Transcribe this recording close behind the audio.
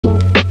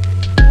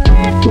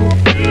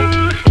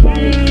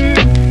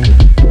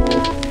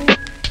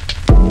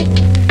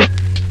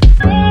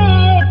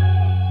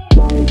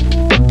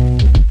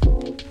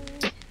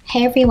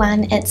Hey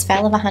everyone, it's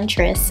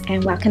𝙒𝙊𝙃𝙃𝙃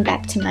and welcome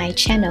back to my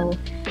channel.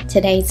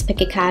 Today's pick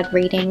a card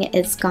reading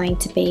is going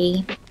to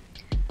be,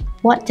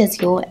 what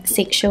does your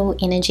sexual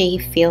energy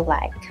feel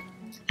like?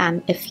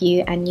 If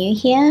you are new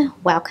here,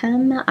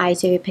 welcome. I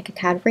do pick a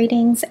card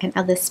readings and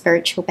other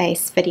spiritual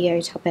based video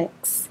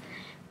topics.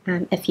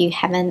 If you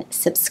haven't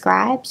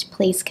subscribed,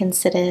 please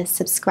consider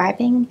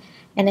subscribing.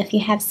 And if you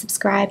have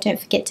subscribed,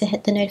 don't forget to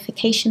hit the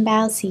notification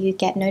bell so you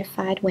get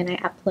notified when I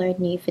upload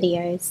new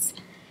videos.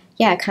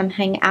 Yeah, come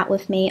hang out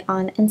with me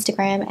on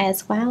Instagram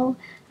as well.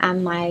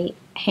 My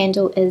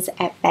handle is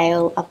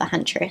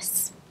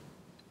 @𝙒𝙊𝙃𝙃𝙃.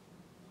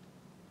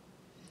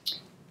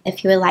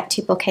 If you would like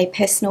to book a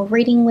personal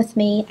reading with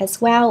me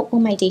as well, all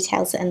my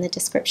details are in the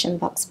description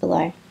box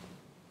below.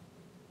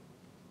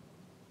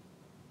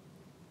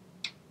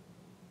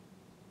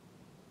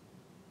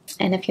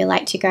 And if you'd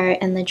like to go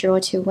in the draw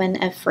to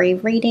win a free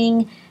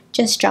reading,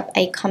 just drop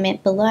a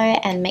comment below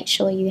and make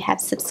sure you have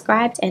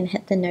subscribed and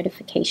hit the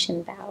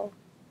notification bell.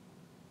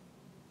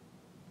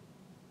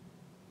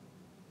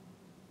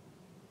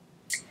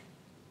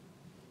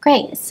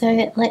 Great,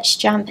 so let's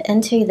jump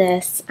into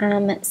this.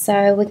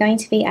 So we're going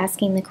to be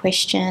asking the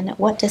question,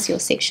 what does your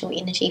sexual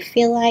energy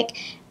feel like?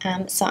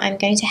 So I'm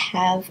going to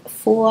have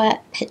 4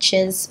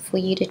 pictures for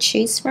you to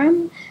choose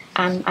from.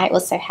 I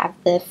also have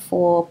the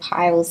 4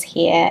 piles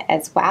here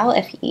as well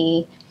if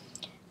you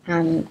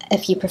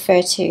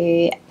prefer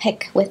to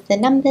pick with the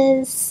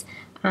numbers.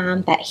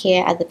 But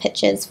here are the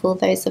pictures for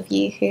those of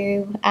you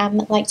who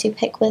like to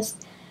pick with,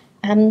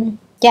 to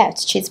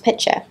choose a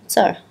picture.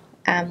 So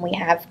we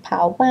have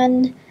pile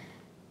 1,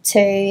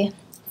 2,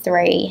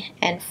 3,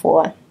 and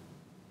 4.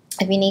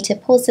 If you need to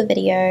pause the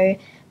video,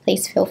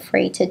 please feel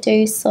free to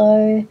do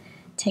so.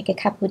 Take a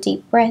couple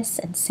deep breaths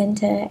and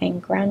center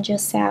and ground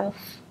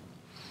yourself.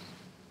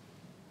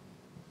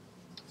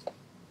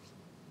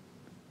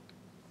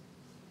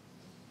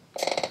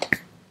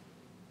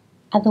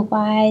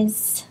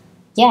 Otherwise,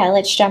 yeah,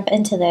 let's jump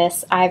into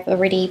this. I've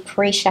already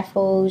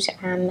pre-shuffled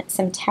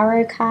some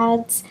tarot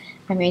cards.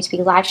 I'm going to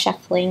be live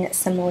shuffling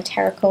some more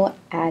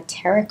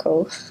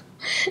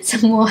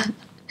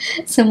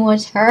some more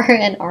tarot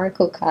and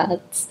oracle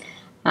cards.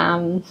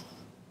 And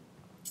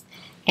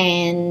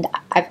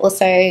I've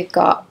also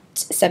got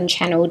some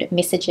channeled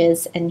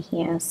messages in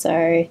here,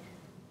 so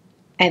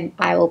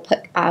I will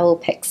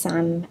pick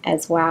some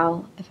as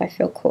well if I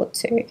feel called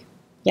to.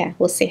 Yeah,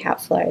 we'll see how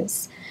it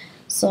flows.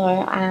 So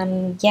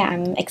yeah,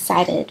 I'm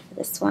excited for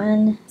this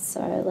one.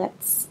 So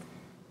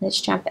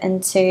let's jump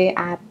into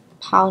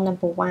pile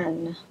number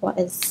 1. What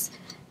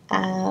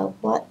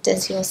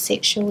does your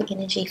sexual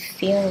energy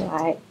feel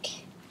like?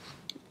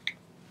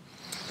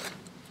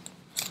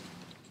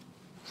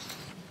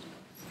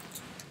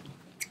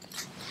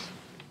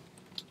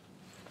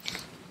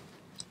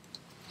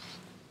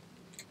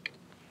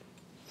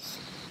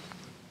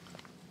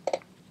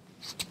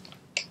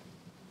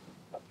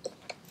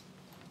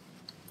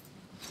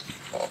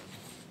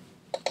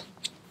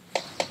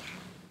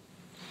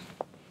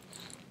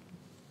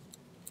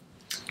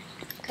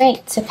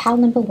 Great, so pile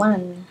number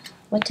 1,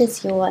 what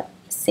does your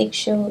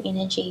sexual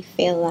energy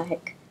feel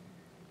like?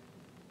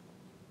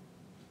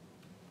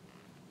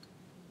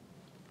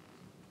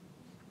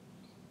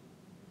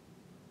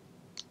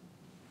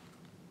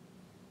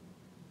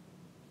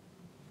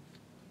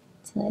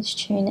 So let's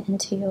tune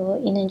into your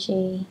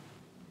energy.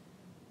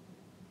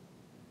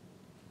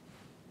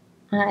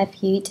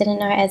 If you didn't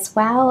know as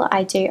well,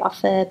 I do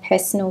offer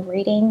personal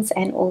readings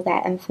and all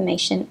that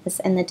information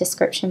is in the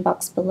description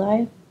box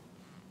below.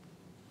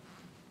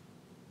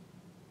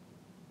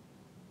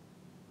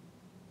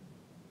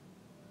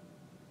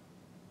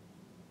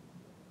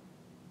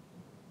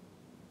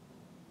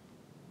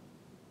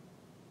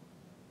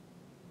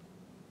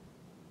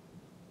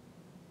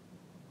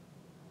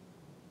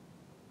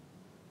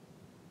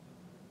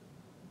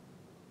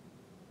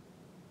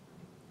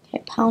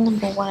 Okay, pile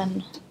number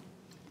 1.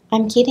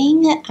 I'm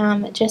getting,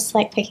 just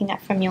like picking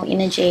up from your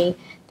energy,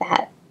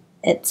 that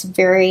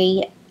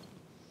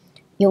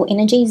your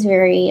energy is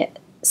very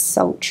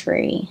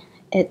sultry.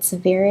 It's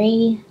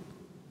very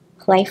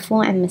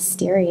playful and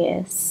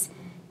mysterious.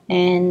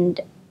 And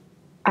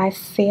I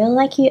feel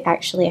like you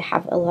actually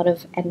have a lot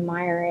of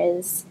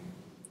admirers.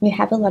 You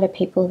have a lot of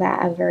people that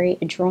are very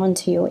drawn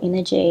to your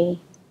energy.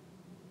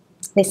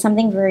 There's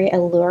something very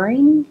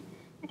alluring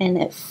and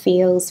it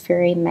feels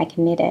very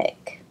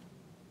magnetic.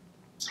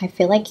 I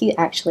feel like you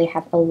actually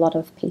have a lot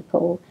of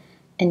people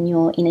in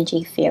your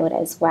energy field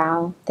as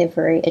well. They're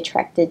very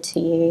attracted to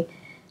you.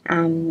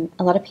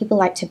 A lot of people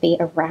like to be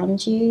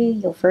around you.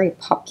 You're very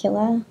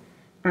popular.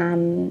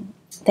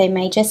 They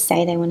may just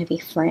say they want to be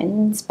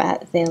friends,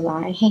 but they're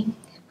lying.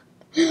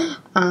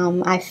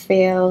 I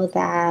feel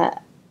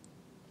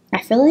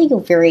like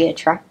you're very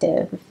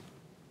attractive.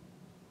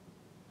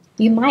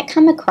 You might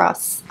come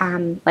across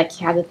like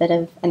you have a bit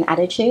of an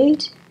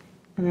attitude.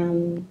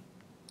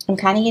 I'm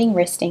kind of getting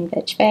resting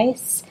bitch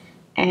face,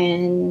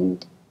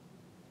 and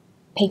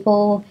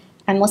people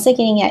I'm also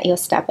getting at you're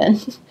stubborn,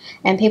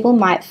 and people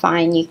might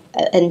find you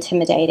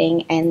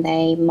intimidating, and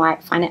they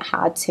might find it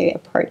hard to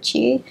approach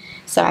you.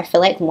 So I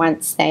feel like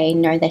once they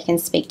know they can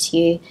speak to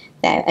you,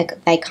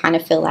 they kind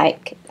of feel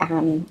like,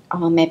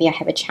 oh, maybe I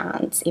have a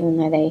chance, even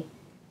though they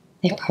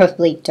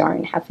probably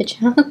don't have a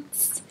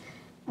chance.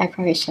 I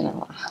probably shouldn't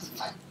laugh,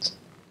 but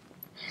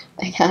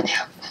I can't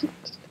help it.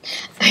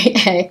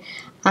 Okay,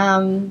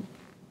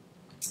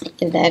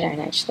 they don't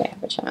actually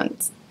have a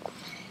chance.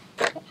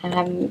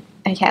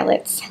 Okay,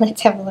 let's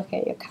have a look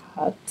at your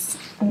cards.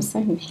 I'm so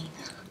mean.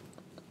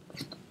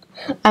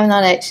 I'm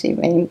not actually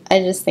mean. I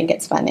just think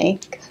it's funny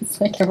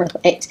because I can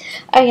relate.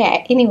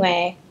 Okay,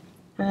 anyway,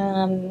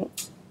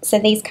 so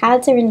these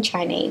cards are in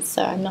Chinese,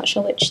 so I'm not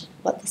sure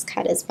what this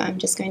card is, but I'm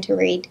just going to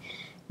read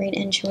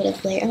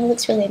intuitively. Oh, it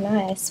looks really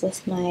nice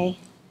with my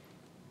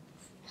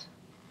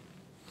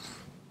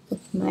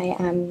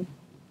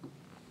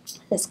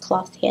this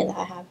cloth here that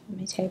I have on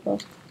my table.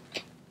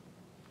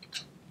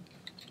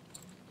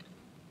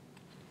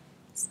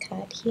 This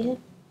card here.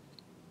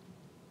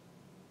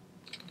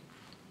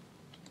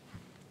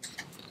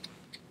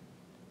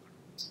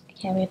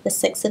 Okay, we have the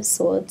Six of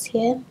Swords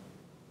here.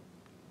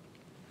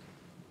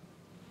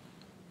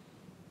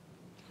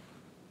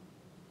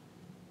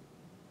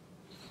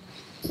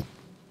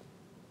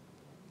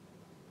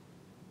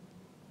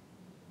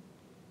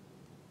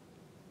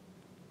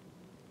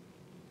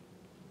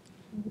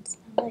 It's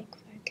not like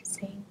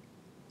focusing.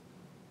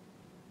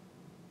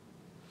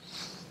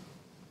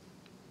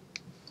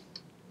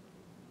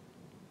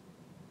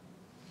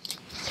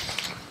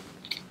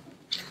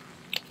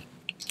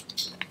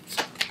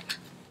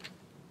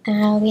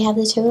 We have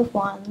the Two of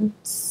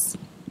Wands.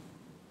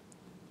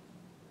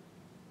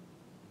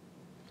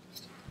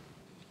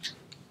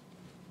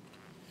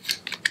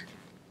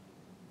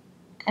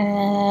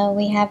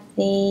 We have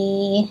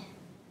the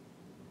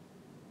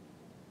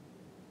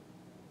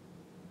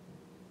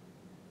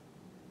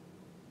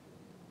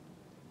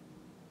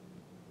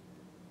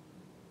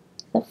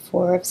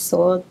Four of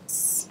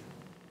Swords.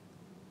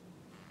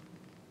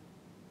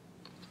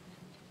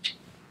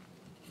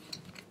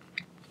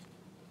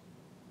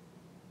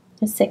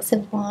 The Six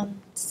of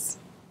Wands.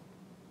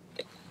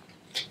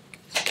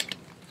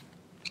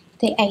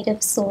 The Eight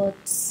of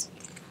Swords.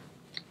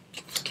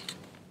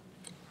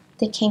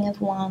 The King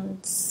of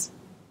Wands.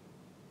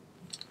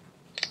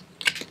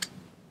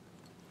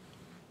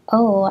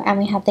 Oh, and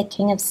we have the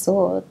King of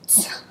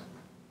Swords.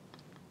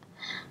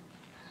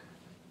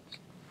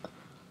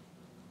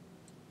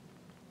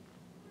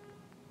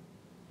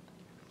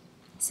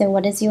 So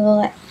what does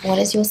your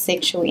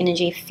sexual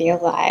energy feel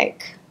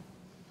like?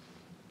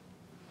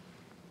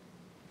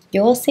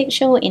 Your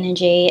sexual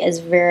energy is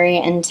very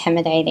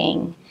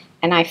intimidating,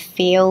 and I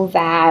feel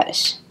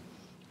that,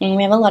 and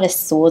we have a lot of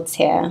swords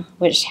here,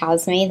 which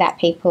tells me that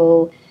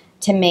people,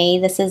 to me,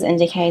 this is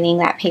indicating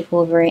that people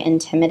are very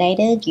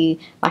intimidated. You,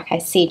 like I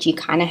said, you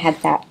kind of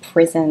have that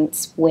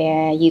presence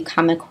where you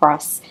come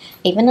across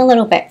even a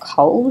little bit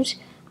cold,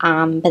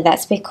 but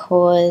that's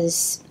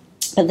because,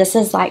 but this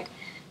is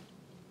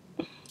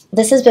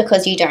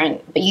because you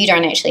don't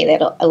actually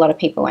let a lot of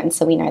people in,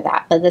 so we know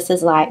that. But this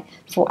is like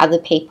for other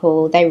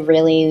people, they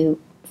really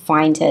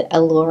find it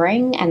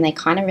alluring and they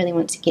kind of really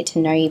want to get to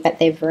know you, but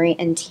they're very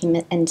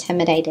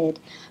intimidated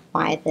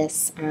by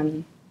this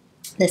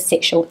this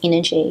sexual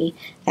energy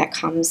that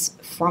comes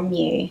from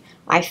you.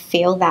 I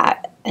feel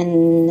that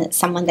in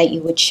someone that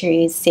you would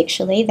choose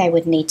sexually, they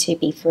would need to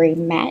be very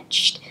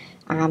matched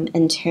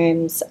in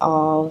terms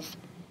of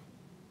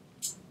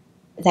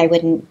they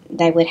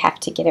would have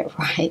to get it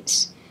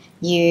right.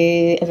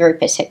 You are very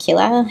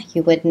particular.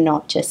 You would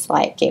not just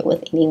like get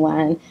with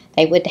anyone.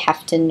 They would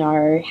have to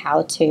know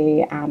how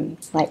to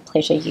like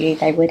pleasure you.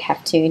 They would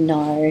have to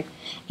know.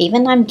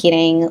 Even I'm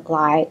getting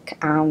like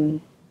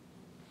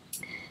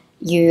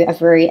you are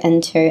very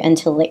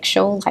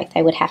intellectual. Like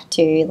they would have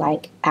to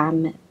like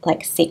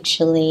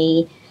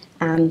sexually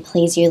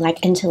please you like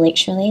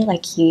intellectually.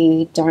 Like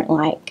you don't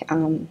like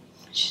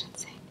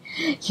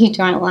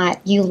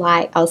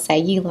I'll say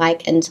you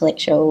like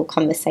intellectual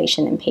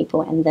conversation and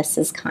people, and this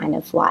is kind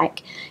of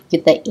like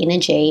the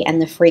energy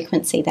and the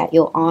frequency that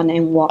you're on,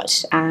 and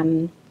what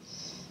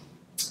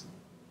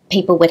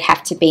people would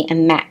have to be a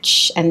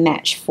match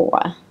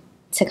for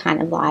to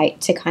kind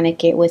of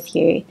get with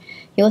you.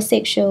 Your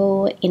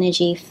sexual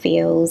energy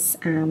feels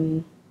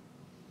I'm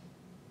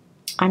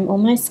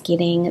almost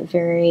getting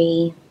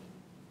very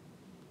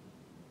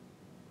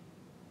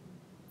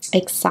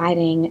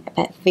exciting,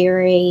 but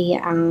very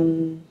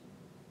I'm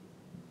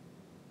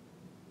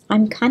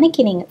kind of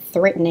getting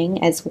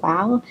threatening as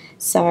well.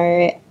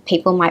 So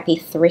people might be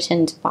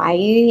threatened by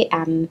you,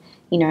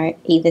 you know,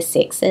 either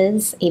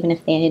sexes, even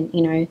if they're,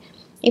 you know,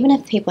 even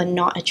if people are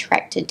not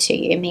attracted to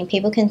you. I mean,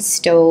 people can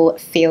still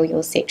feel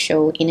your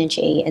sexual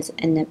energy as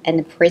in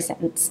the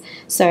presence.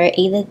 So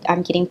either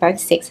I'm getting both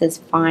sexes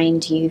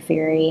find you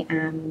very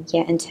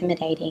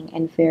intimidating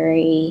and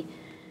very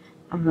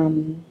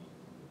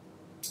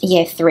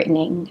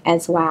threatening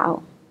as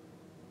well.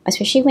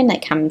 especially when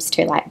it comes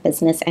to like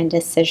business and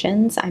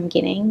decisions. I'm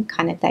getting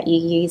kind of that you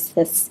use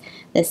this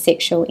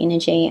sexual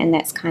energy, and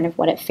that's kind of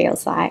what it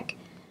feels like.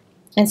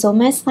 It's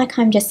almost like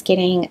I'm just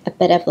getting a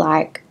bit of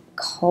like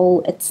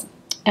cold. It's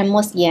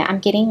almost, yeah, I'm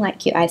getting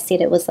like I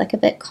said, it was like a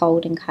bit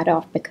cold and cut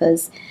off,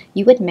 because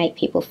you would make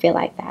people feel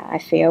like that, I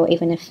feel,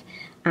 even if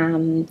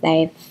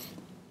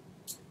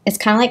it's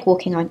kind of like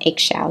walking on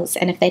eggshells,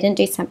 and if they didn't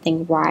do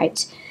something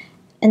right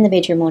in the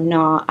bedroom or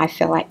not, I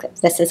feel like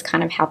this is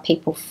kind of how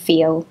people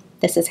feel.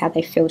 This is how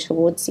they feel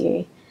towards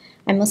you.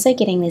 I'm also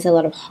getting there's a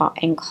lot of hot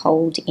and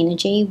cold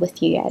energy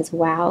with you as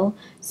well.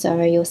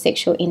 So your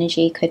sexual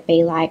energy could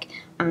be like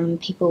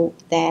people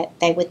that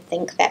they would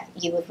think that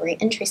you were very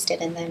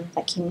interested in them,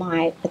 like you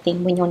might, but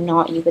then when you're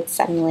not, you would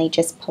suddenly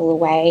just pull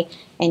away,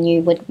 and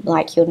you would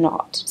like you're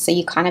not. So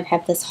you kind of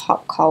have this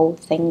hot cold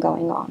thing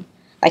going on.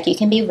 Like you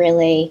can be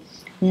really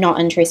not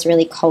interested,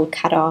 really cold,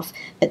 cut off,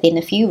 but then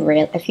if you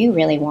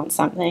really want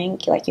something,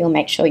 like you'll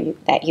make sure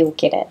that you'll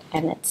get it,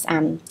 and it's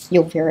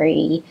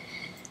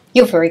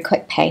you're very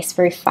quick paced,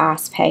 very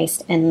fast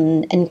paced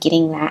in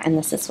getting that. And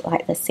this is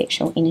like the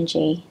sexual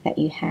energy that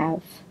you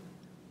have.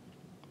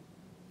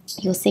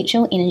 Your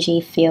sexual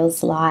energy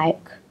feels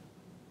like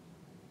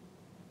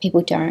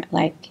people don't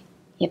know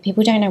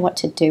what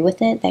to do with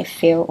it. They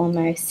feel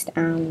almost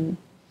I'm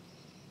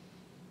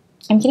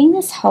getting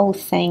this whole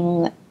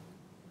thing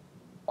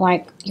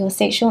like your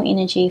sexual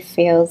energy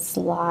feels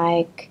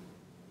like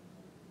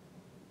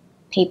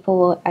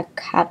people are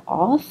cut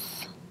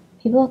off.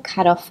 People are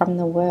cut off from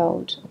the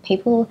world.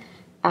 People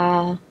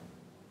are...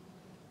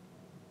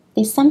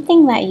 There's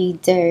something that you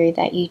do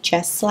that you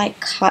just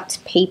like cut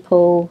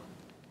people...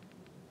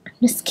 I'm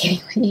just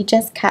kidding. You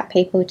just cut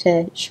people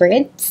to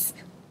shreds.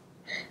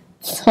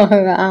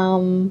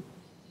 So,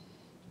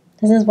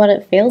 this is what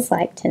it feels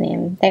like to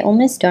them. They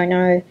almost don't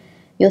know...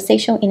 Your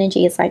sexual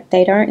energy is like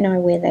they don't know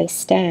where they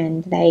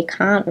stand. They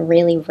can't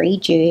really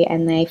read you,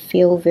 and they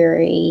feel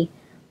very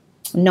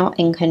not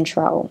in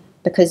control,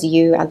 because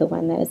you are the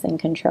one that is in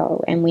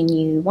control. And when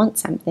you want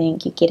something,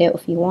 you get it.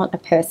 If you want a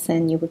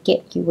person, you would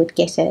get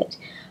it.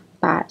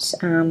 But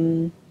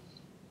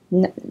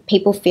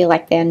people feel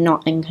like they're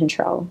not in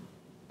control.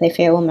 They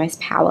feel almost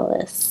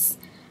powerless.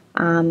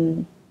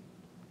 Your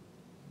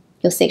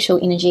sexual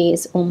energy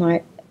is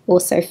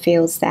also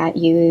feels that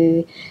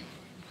you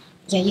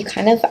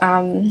kind of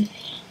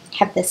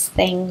have this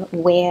thing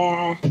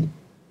where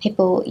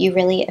you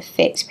really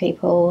affect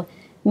people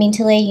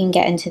mentally. You can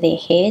get into their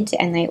head,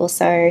 and they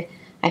also,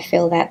 I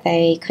feel that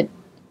they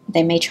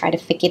may try to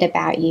forget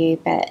about you,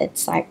 but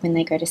it's like when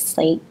they go to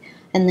sleep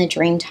in the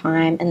dream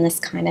time, in this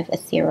kind of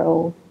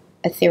ethereal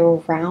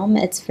realm,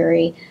 it's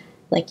very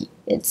like,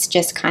 it's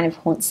just kind of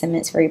haunts them.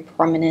 It's very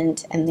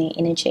prominent in their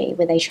energy,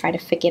 where they try to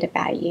forget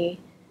about you,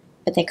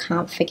 but they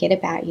can't forget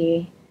about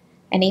you.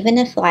 And even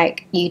if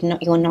like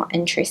you're not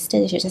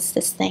interested, you're just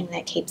this thing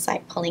that keeps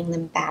like pulling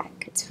them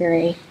back. It's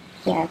very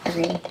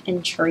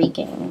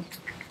intriguing.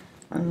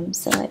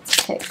 So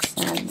let's pick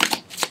some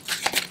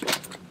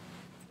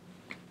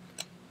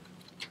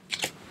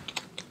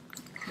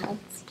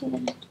cards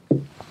here.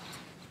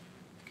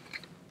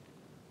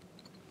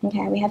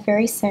 Okay, we have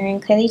very soon.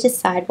 Clearly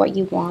decide what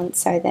you want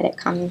so that it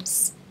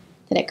comes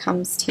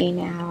to you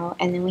now.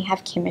 And then we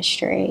have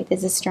chemistry.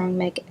 There's a strong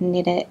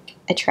magnetic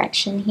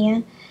attraction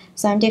here.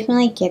 So I'm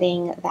definitely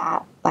getting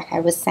that, like I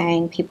was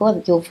saying,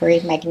 you're very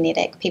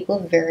magnetic. People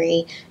are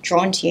very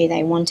drawn to you.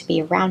 They want to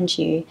be around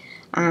you.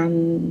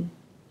 And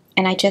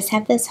I just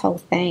have this whole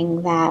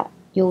thing that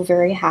you're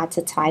very hard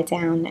to tie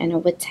down, and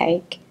it would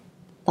take,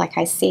 like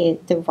I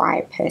said, the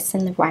right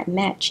person, the right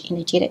match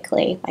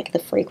energetically. Like the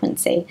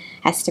frequency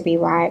has to be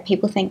right.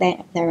 People think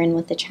that they're in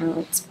with the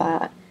chance,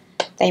 but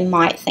they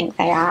might think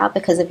they are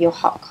because of your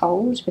hot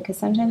cold, because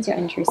sometimes you're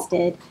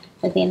interested,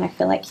 but then I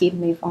feel like you'd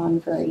move on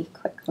very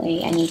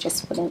quickly, and you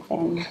just wouldn't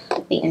then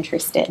be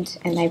interested,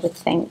 and they would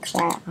think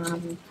that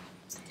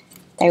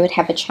they would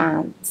have a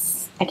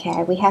chance.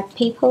 Okay, we have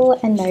people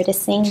are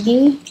noticing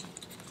you.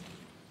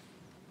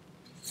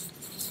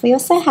 We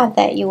also have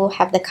that you will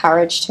have the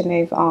courage to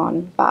move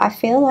on, but I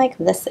feel like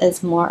this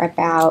is more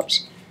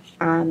about,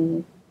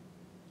 I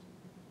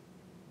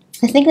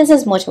think this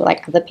is more to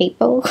like other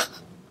people.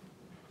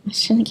 I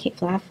shouldn't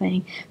keep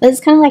laughing, but it's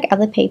kind of like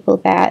other people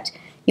that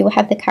you will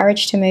have the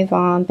courage to move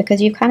on,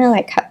 because you kind of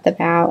like cut them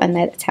out, and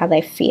that's how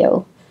they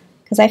feel.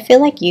 Because I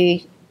feel like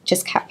you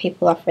just cut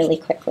people off really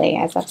quickly,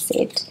 as I've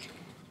said.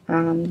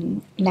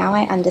 Now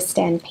I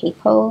understand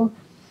people.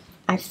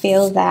 I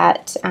feel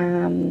that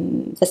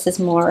this is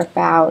more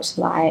about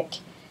like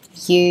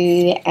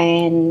you,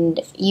 and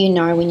you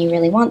know when you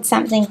really want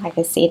something, like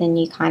I said, and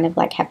you kind of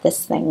like have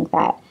this thing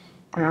that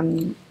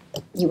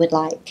you would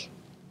like,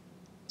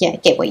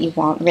 get what you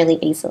want really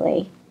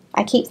easily.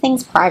 I keep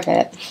things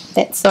private.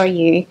 That's so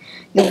you.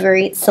 You're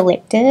very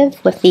selective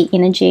with the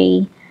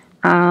energy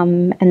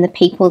and the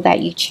people that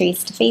you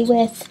choose to be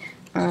with.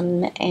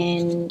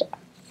 And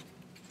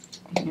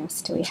what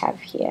else do we have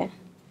here?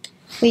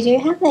 We do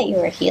have that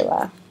you're a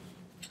healer.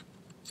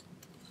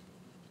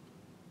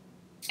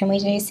 And we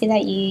do see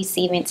that you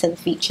see events of the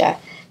future.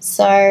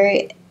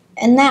 So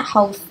in that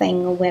whole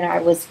thing where I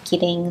was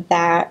getting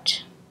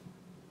that,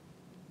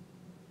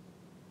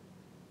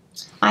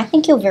 I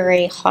think you're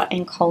very hot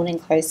and cold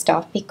and closed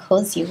off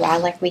because you are,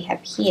 like we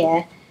have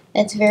here.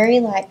 It's very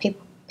like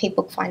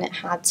people find it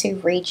hard to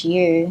read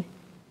you,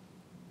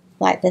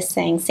 like this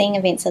thing, seeing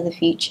events of the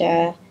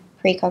future,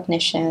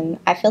 precognition.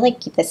 I feel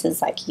like this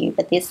is like you,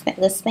 but this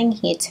thing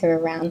here too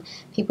around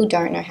people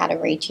don't know how to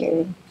read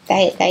you.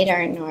 They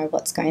don't know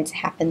what's going to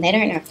happen. They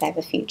don't know if they have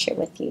a future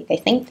with you. They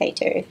think they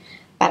do,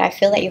 but I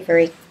feel that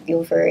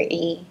you're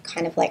very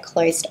kind of like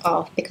closed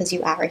off because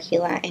you are a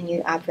healer and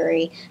you are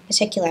very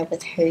particular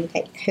with who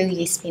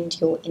you spend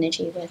your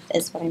energy with,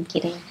 is what I'm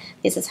getting.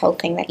 There's this whole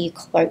thing that you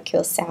cloak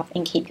yourself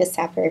and keep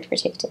yourself very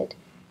protected.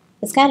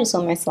 This card is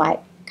almost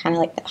like kind of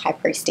like the high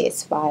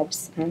priestess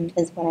vibes,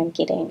 is what I'm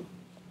getting.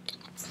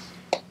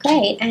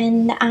 Great,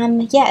 and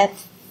yeah,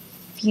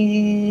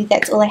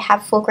 that's all I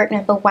have for group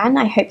number 1.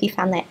 I hope you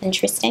found that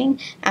interesting.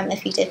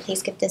 If you did,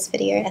 please give this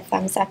video a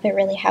thumbs up. It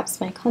really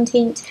helps my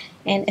content.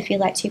 And if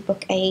you'd like to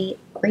book a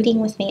reading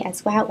with me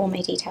as well, all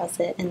my details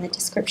are in the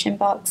description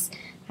box.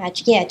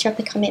 Yeah, drop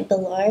a comment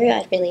below.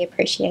 I'd really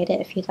appreciate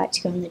it if you'd like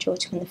to go on the draw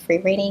to win the free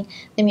reading.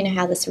 Let me know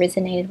how this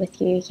resonated with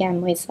you. Yeah, I'm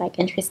always like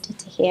interested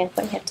to hear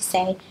what you have to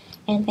say.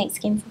 And thanks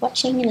again for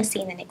watching, and I'll see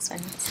you in the next one.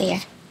 See ya.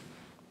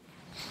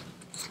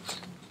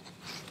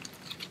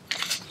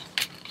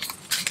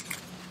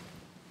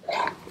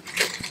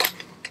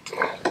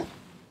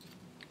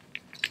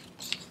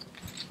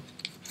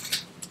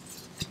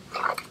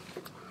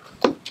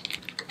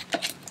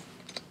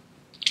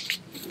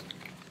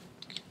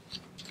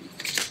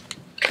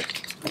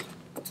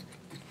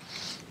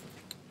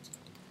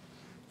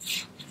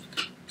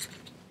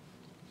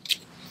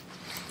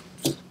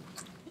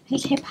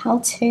 Okay, pile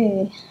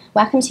 2.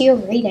 Welcome to your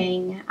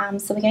reading.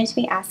 So we're going to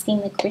be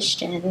asking the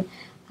question,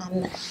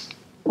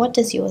 what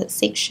does your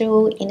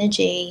sexual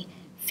energy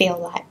feel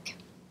like?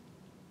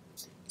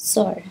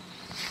 So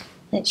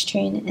let's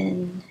tune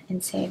in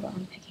and see what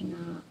I'm picking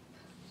up.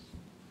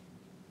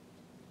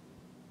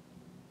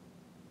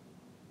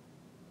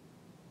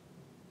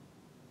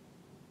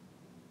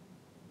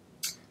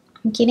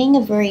 I'm getting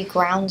a very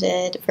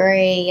grounded,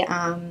 very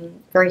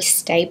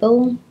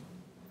stable.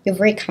 You're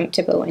very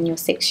comfortable in your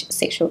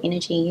sexual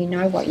energy. You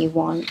know what you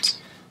want.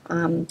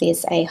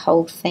 There's a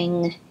whole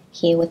thing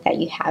here with that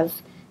you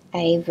have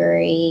a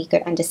very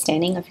good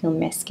understanding of your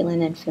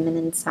masculine and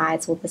feminine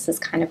sides. Well, this is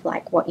kind of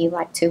like what you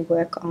like to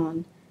work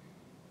on.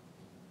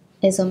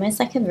 There's almost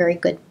like a very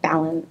good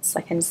balance.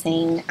 Like I'm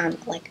seeing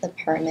like the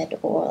pyramid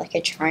or like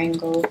a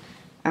triangle.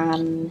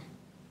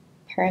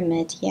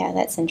 Pyramid, yeah,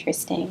 that's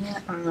interesting.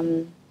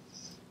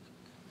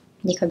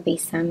 There could be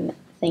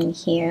something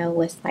here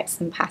with like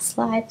some past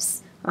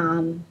lives.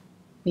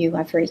 You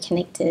are very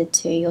connected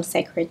to your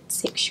sacred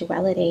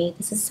sexuality.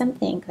 This is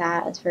something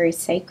that is very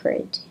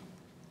sacred.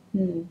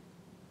 Yeah,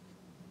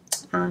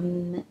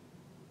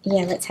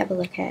 let's have a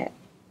look at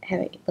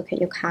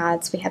your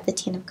cards. We have the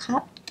Ten of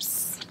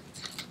Cups.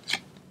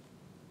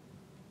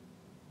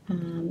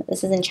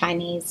 This is in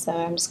Chinese, so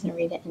I'm just going to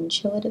read it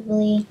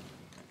intuitively.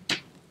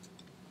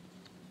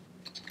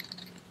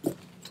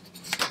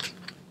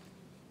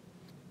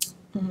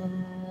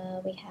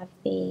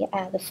 We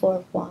have the Four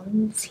of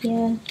Wands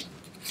here.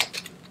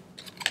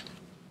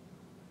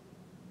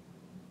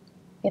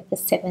 We have the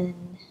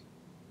Seven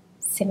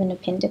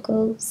of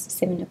Pentacles,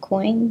 7 of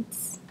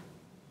Coins.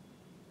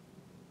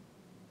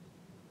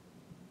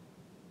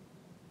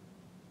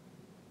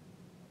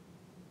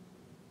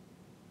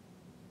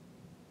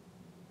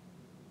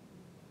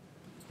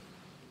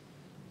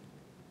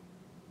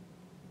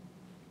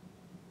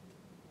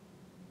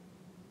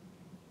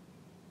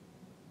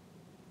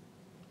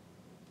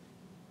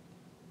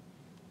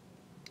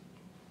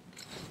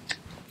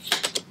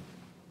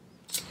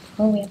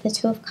 Oh, we have the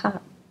Two of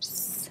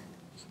Cups.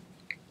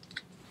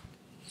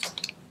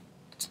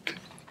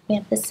 We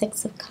have the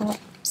Six of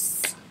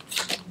Cups.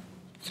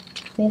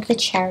 We have the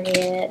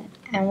Chariot.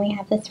 And we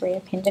have the Three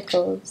of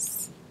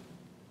Pentacles.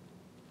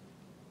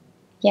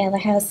 Yeah,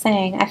 like I was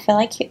saying, I feel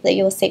like that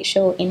your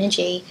sexual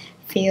energy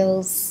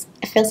feels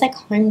like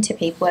home to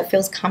people. It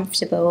feels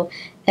comfortable.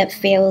 It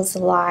feels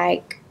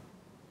like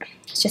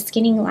it's just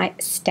getting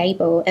like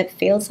stable. It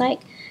feels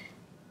like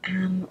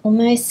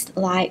almost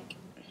like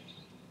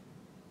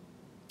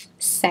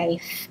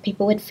safe.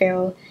 People would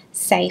feel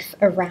safe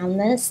around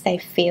this. They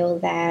feel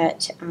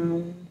that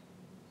I'm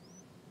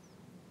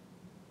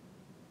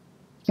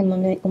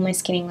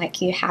almost getting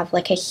like you have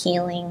like a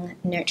healing,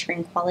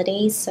 nurturing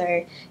quality.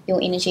 So your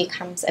energy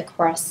comes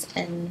across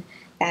in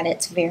that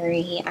it's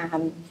very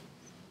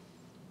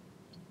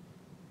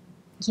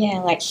yeah,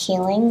 like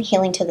healing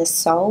to the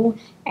soul,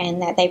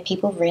 and that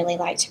people really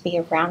like to be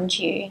around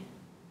you.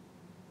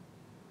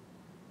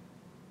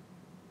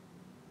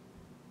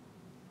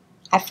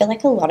 I feel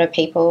like a lot of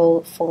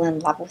people fall in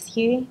love with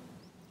you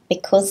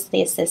because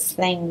there's this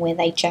thing where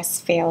they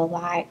just feel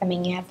like, I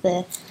mean, you have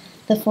the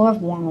Four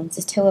of Wands,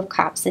 the Two of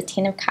Cups, the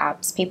Ten of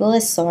Cups. People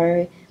are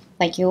so,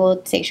 like,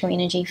 your sexual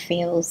energy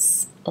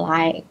feels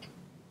like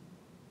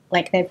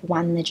they've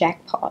won the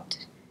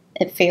jackpot.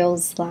 It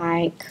feels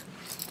like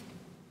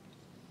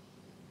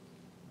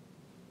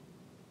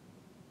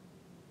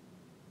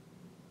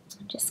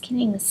I'm just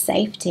getting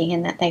safety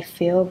and that they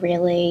feel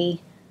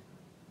really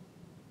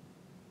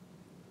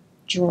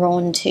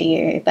drawn to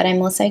you. But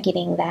I'm also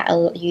getting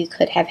that you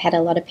could have had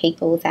a lot of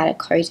people that are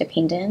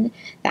codependent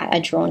that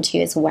are drawn to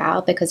you as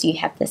well, because you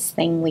have this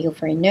thing where you're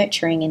very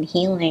nurturing and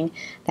healing,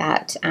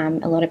 that a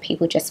lot of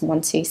people just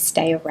want to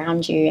stay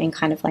around you and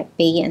kind of like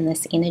be in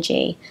this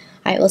energy.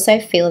 I also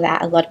feel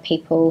that a lot of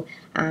people,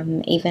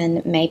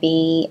 even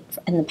maybe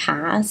in the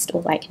past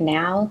or like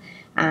now,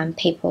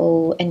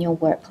 people in your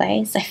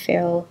workplace, I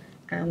feel,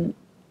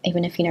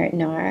 even if you don't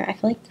know, I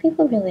feel like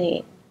people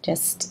really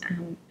just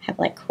have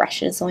like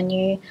crushes on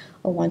you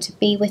or want to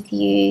be with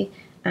you.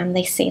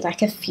 They see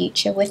like a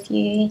future with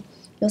you.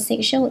 Your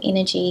sexual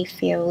energy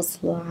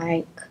feels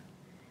like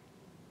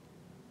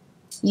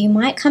you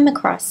might come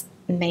across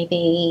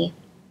maybe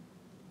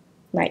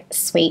like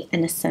sweet,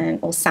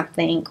 innocent or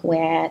something,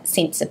 where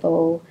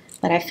sensible,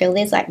 but I feel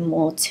there's like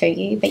more to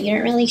you, but you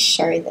don't really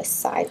show this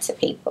side to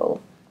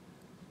people.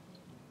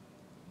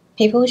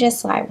 People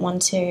just like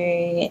want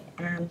to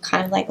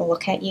kind of like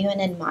look at you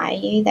and admire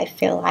you. They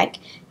feel like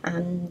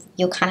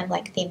you're kind of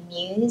like their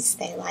muse.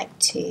 They like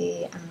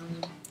to,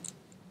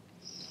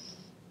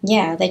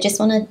 yeah, they just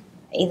want to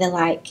either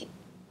like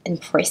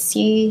impress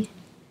you.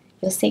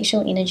 Your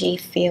sexual energy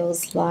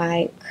feels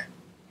like,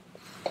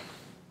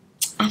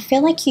 I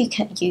feel like you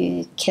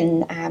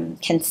can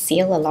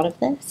conceal a lot of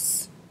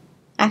this.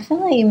 I feel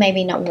like you're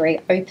maybe not very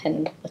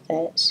open with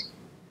it.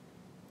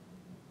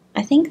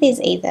 I think there's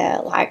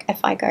either, like,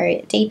 if I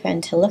go deeper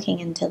into looking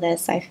into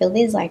this, I feel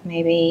there's like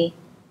maybe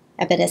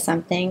a bit of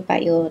something,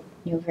 but you're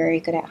very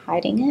good at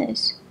hiding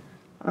it.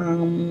 Yeah,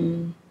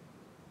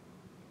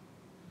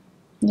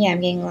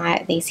 I'm getting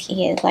like these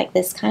here, like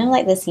this kind of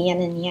like this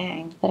yin and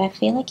yang, but I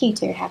feel like you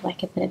do have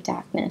like a bit of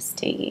darkness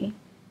to you.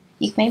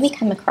 You maybe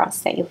come across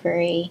that you're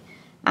very,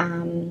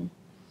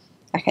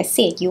 like I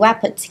said, you are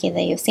put together,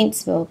 you're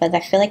sensible, but I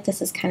feel like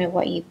this is kind of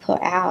what you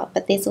put out.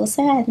 But there's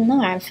also, I don't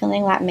know, I'm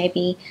feeling like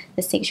maybe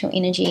the sexual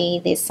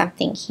energy, there's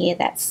something here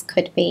that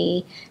could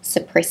be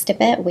suppressed a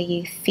bit, where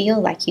you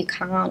feel like you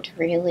can't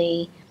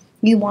really,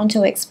 you want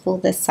to explore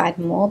this side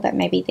more, but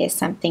maybe there's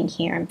something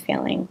here I'm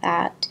feeling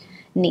that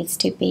needs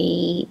to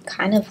be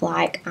kind of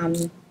like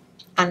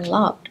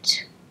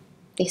unlocked.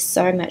 There's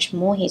so much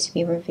more here to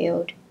be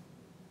revealed.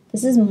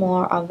 This is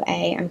more of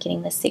a, I'm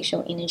getting the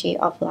sexual energy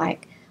of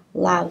like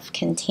love,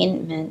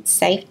 contentment,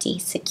 safety,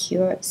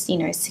 secure,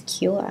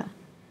 secure,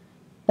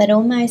 but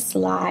almost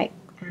like,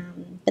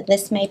 but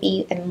this may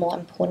be more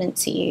important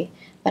to you,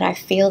 but I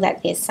feel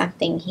that there's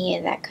something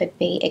here that could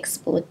be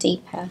explored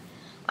deeper,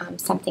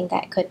 something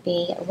that could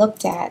be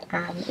looked at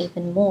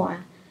even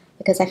more,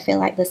 because I feel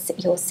like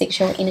your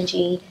sexual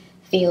energy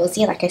feels,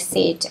 yeah, like I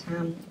said,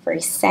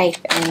 very safe,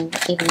 and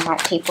even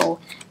like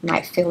people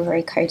might feel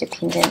very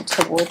codependent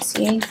towards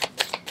you.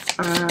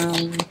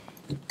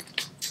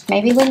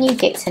 Maybe when you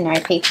get to know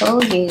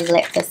people, you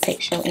let the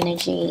sexual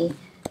energy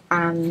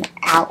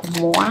out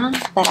more,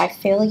 but I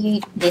feel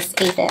there's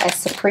either a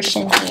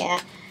suppression here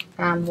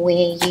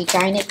where you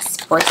don't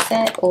express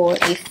it, or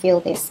you feel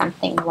there's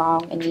something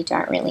wrong and you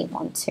don't really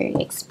want to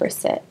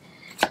express it.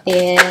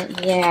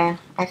 Yeah,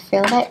 I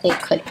feel that there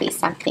could be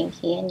something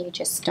here and you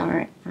just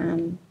don't,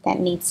 that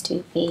needs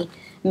to be,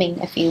 I mean,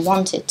 if you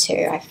wanted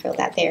to, I feel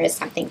that there is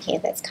something here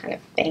that's kind of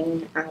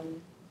being,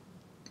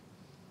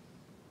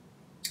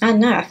 I don't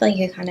know, I feel like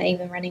you're kind of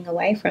even running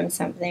away from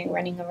something,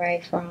 running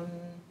away from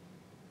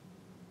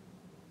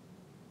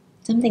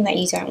something that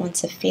you don't want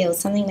to feel,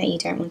 something that you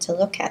don't want to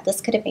look at.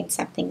 This could have been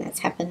something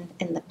that's happened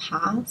in the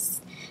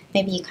past.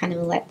 Maybe you kind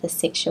of let the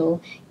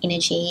sexual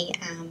energy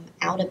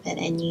out a bit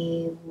and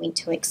you went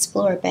to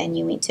explore a bit and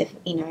you went to,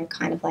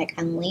 kind of like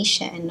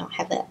unleash it and not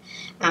have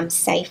it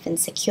safe and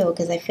secure,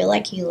 because I feel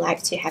like you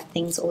like to have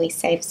things always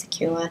safe,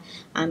 secure,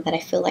 but I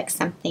feel like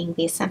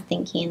there's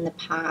something here in the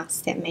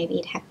past that maybe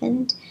it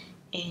happened,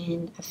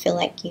 and I feel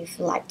like you'd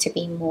like to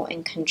be more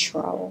in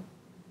control.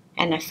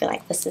 And I feel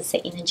like this is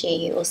the energy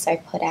you also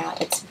put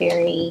out. It's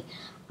very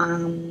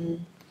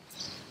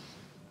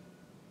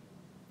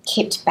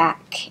kept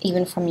back,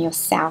 even from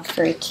yourself,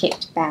 very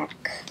kept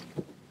back.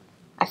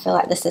 I feel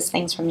like this is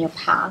things from your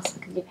past,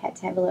 because you've had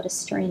to have a lot of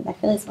strength. I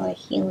feel there's a lot of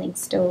healing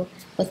still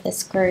with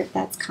this group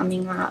that's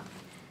coming up.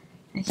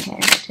 Okay,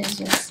 what does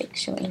your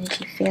sexual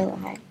energy feel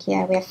like?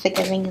 Yeah, we are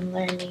forgiving and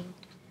learning.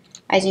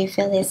 I do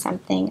feel there's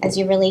something, as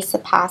you release the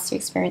past, you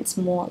experience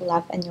more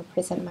love in your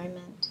present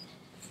moment.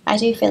 I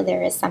do feel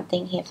there is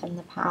something here from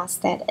the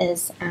past that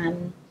is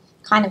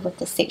kind of with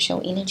the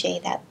sexual energy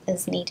that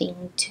is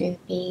needing to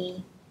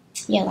be,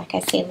 yeah, like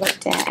I said,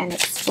 looked at and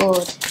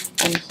explored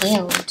and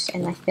healed.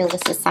 And I feel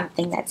this is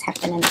something that's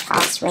happened in a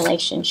past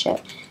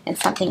relationship and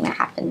something that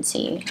happened to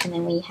you. And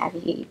then we have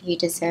you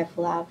deserve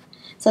love.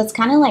 So it's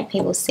kind of like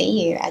people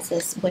see you as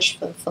this wish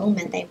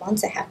fulfillment. They want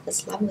to have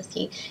this love with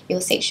you.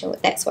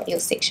 That's what your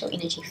sexual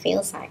energy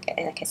feels like.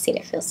 Like I said,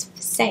 it feels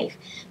safe.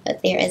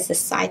 But there is a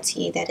side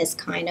to you that is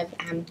kind of,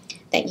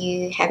 that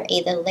you have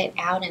either let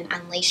out and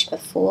unleashed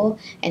before,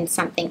 and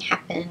something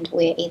happened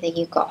where either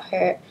you got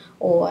hurt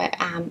or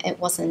it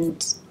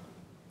wasn't,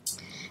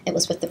 it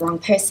was with the wrong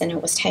person, or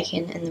it was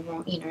taken in the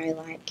wrong, you know,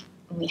 like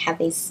when we have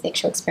these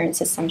sexual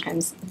experiences,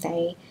 sometimes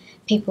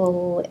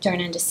people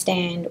don't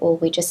understand, or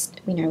we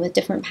just, you know, with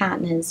different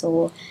partners,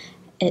 or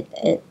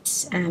there's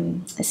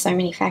so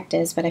many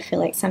factors, but I feel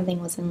like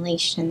something was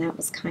unleashed, and that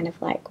was kind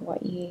of like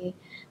what you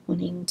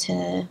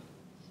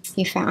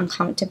felt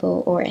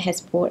uncomfortable, or it has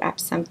brought up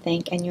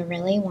something and you're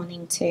really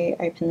wanting to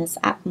open this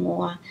up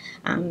more,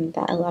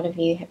 but a lot of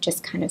you have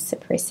just kind of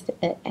suppressed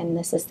it, and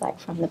this is like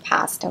from the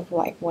past of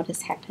like what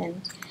has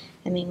happened.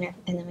 And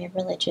then we have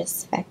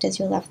religious factors.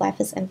 Your love life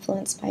is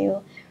influenced by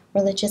your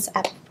religious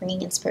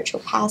upbringing and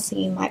spiritual past, so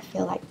you might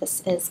feel like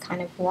this is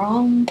kind of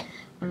wrong,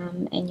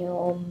 and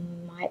you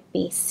might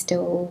be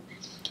still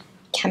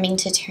coming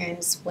to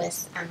terms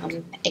with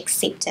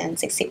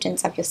acceptance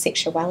of your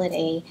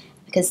sexuality,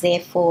 because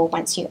therefore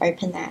once you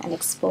open that and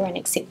explore and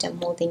accept it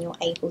more, then you're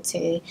able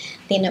to,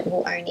 then it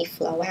will only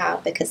flow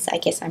out, because I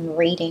guess I'm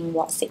reading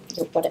what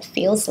it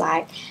feels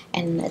like,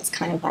 and it's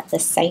kind of like the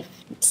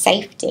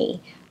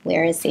safety,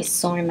 whereas there's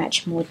so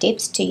much more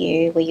depth to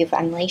you where you've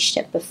unleashed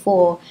it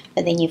before,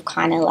 but then you've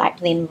kind of like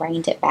then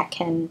reined it back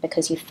in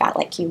because you felt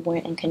like you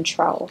weren't in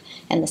control,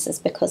 and this is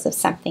because of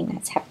something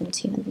that's happened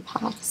to you in the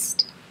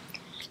past.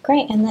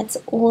 Great, and that's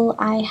all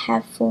I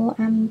have for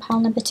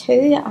pile number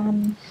 2.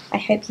 I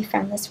hope you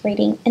found this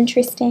reading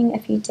interesting.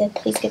 If you did,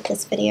 please give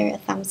this video a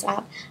thumbs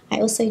up.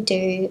 I also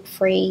do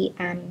free,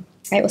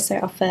 I also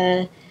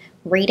offer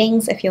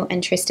readings if you're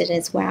interested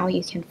as well.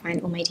 You can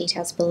find all my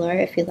details below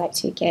if you'd like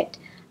to get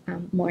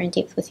more in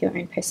depth with your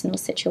own personal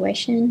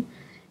situation.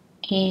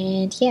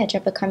 And yeah,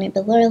 drop a comment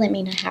below, let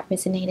me know how it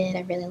resonated.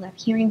 I really love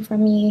hearing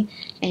from you,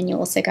 and you'll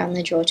also go on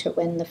the draw to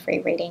win the free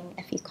reading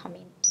if you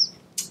comment.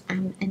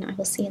 And I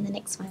will see you in the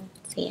next one.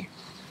 See ya.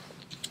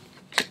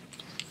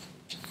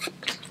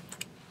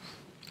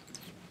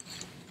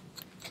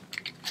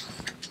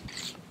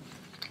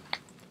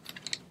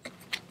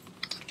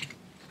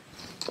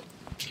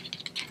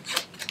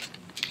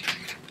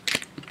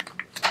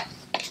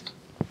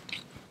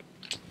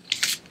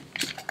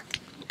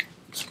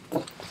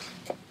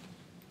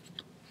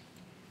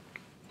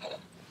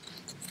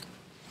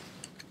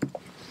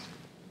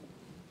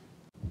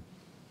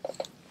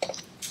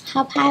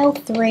 Hi pile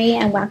 3,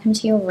 and welcome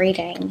to your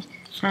reading.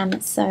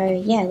 So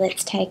yeah,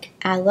 let's take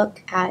a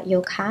look at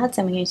your cards,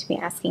 and we're going to be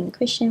asking the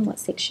question,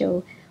 what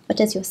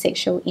does your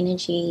sexual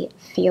energy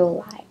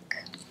feel like?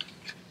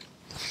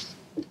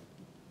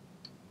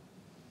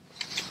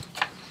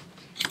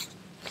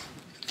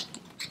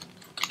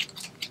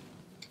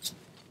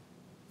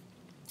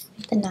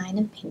 The 9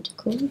 of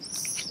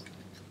Pentacles.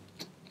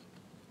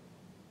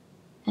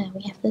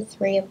 We have the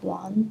 3 of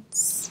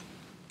Wands.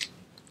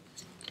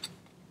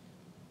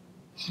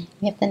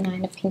 We have the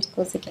 9 of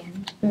Pentacles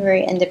again.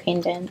 Very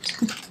independent.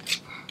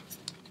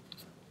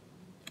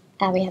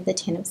 We have the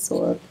 10 of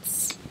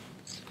Swords.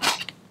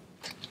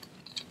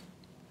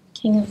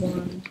 King of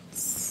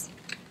Wands.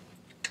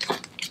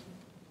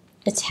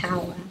 The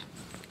Tower.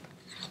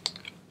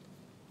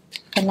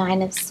 The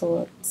 9 of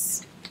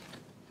Swords.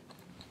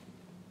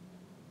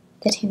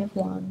 The 10 of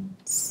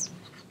Wands.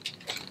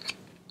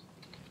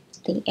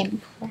 The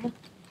Emperor.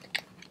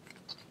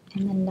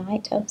 And the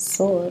Knight of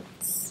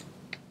Swords.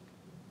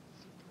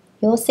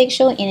 Your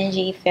sexual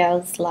energy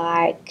feels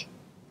like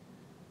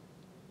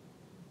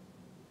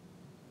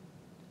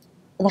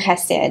I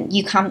said,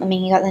 you got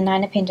the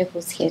 9 of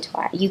Pentacles here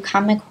twice. You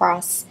come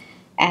across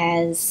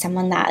as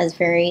someone that is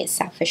very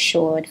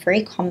self-assured,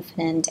 very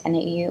confident,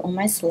 and you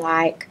almost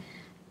like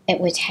it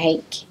would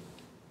take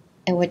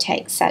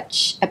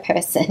such a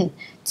person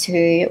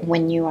to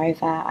win you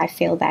over. I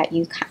feel that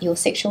your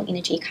sexual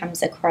energy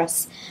comes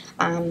across,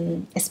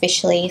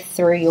 especially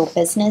through your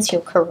business,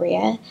 your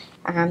career.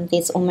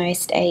 There's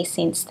almost a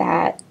sense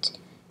that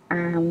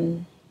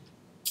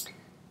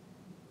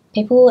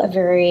people are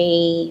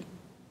very,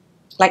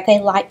 like, they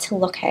like to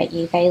look at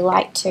you. They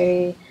like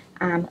to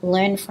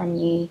learn from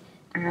you.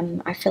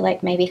 I feel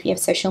like maybe if you have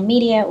social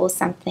media or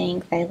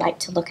something, they like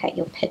to look at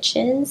your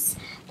pictures.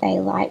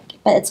 But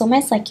it's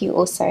almost like you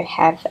also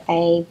have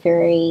a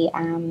very,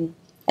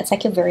 it's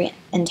like you're very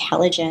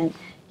intelligent.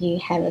 You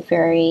have a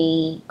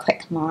very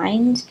quick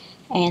mind,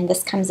 and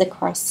this comes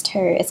across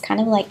too. It's kind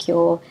of like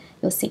your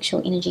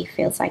sexual energy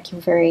feels like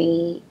you're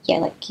very,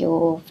 like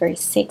you're very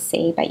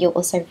sexy, but you're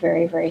also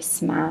very, very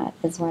smart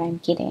is what I'm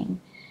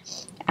getting.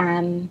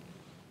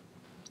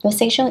 Your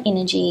sexual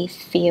energy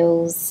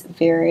feels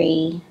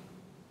very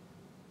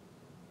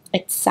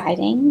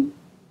exciting.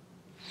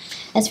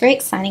 It's very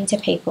exciting to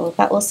people,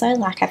 but also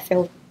like I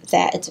feel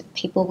that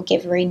people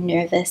get very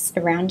nervous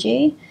around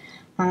you,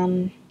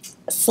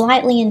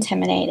 slightly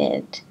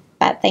intimidated,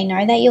 but they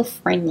know that you're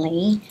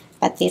friendly,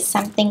 but there's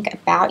something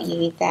about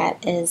you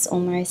that is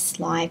almost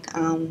like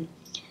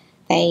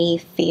they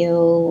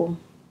feel,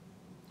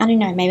 I don't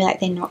know, maybe like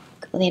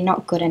they're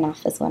not good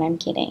enough is what I'm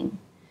getting.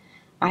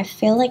 I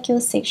feel like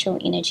your sexual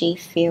energy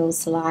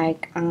feels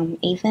like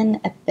even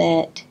a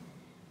bit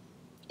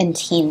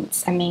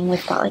intense. I mean,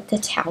 we've got like the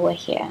Tower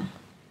here.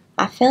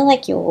 I feel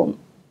like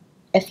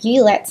if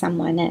you let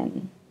someone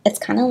in, it's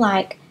kind of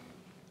like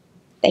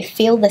they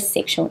feel this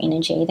sexual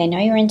energy. They know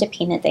you're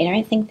independent. They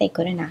don't think they're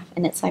good enough.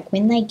 And it's like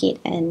when they get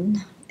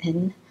in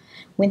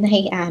when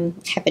they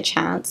have a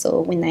chance,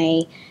 or when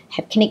they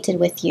have connected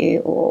with you,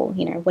 or,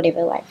 you know,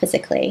 whatever, like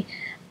physically,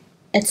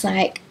 it's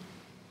like,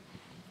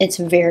 it's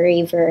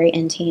very, very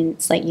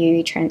intense. Like,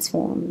 you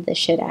transform the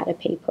shit out of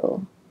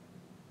people.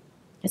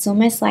 It's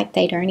almost like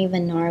they don't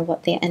even know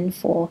what they're in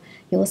for.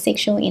 Your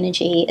sexual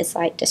energy is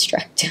like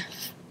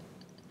destructive.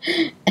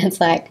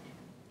 It's like,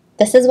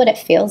 this is what it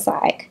feels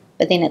like.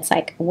 But then it's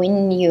like,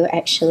 when you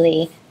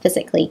actually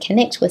physically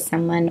connect with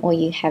someone, or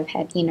you have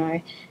had, you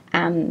know,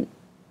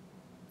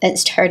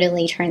 it's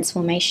totally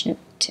transformational,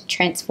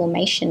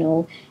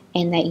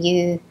 and that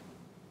you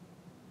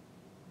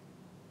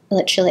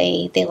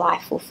literally, their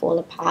life will fall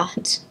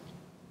apart.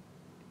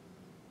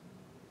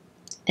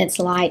 It's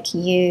like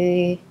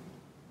you,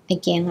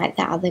 again, like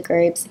the other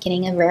groups,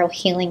 getting a real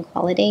healing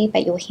quality,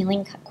 but your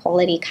healing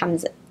quality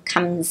comes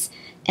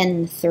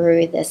in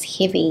through this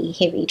heavy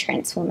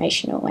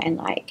transformational and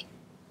like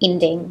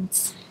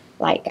endings,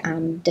 like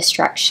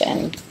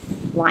destruction,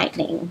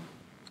 lightning,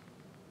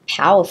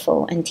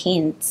 powerful,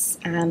 intense,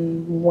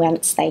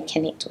 once they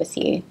connect with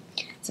you.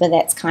 So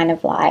that's kind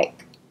of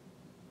like,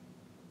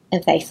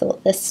 if they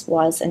thought this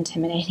was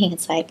intimidating,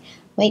 it's like,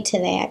 wait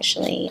till they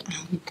actually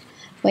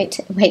wait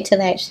till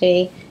they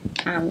actually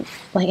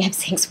like have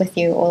sex with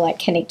you, or like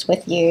connect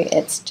with you.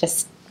 It's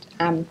just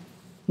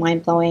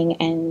mind-blowing.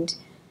 And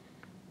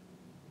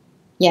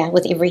yeah,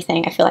 with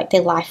everything, I feel like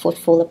their life would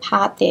fall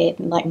apart, their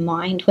like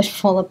mind would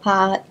fall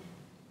apart,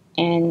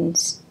 and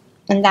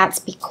that's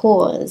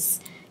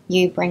because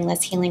you bring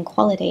this healing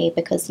quality,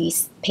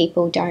 because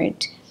people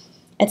don't,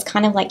 it's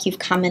kind of like you've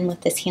come in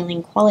with this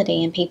healing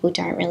quality, and people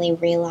don't really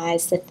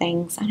realize the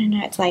things, I don't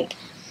know, it's like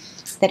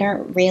they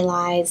don't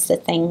realize the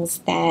things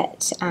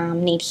that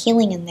need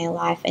healing in their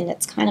life. And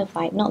it's kind of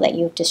like, not that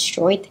you've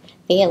destroyed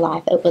their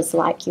life, it was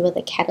like you were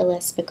the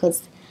catalyst,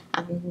 because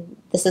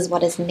this is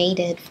what is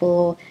needed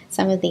for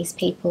some of these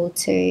people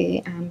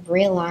to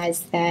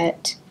realize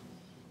that,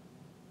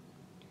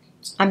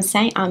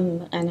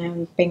 and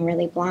I'm being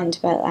really blunt,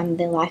 but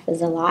their life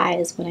is a lie,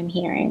 is what I'm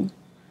hearing.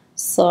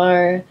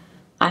 So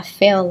I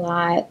feel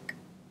like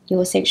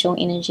your sexual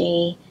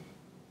energy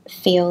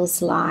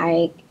feels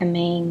like, I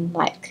mean,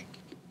 like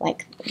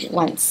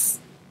once,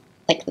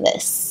 like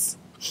this.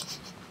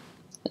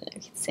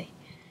 You can see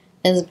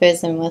there's a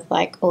person with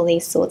like all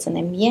these swords in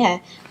them, yeah,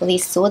 all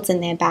these swords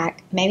in their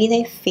back. Maybe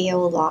they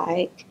feel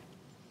like,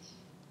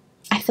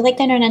 I feel like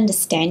they don't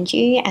understand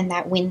you, and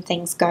that when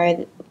things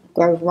go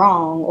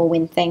wrong, or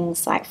when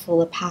things like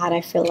fall apart,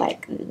 I feel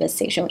like the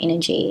sexual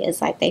energy is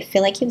like, they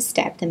feel like you've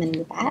stabbed them in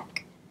the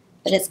back,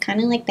 but it's kind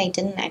of like they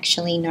didn't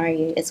actually know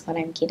you, is what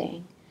I'm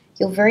getting.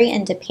 You're very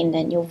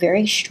independent, you're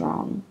very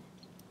strong,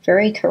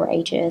 very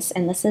courageous,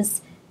 and this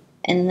is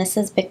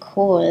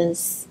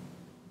because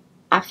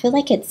I feel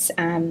like it's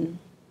I'm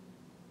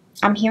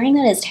hearing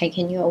that it's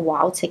taken you a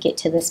while to get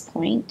to this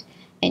point,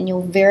 and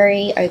you're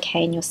very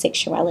okay in your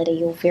sexuality,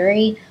 you're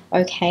very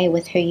okay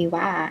with who you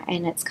are,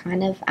 and it's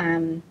kind of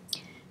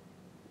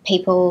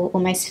people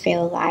almost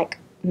feel like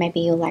maybe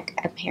you're like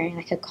appearing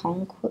like a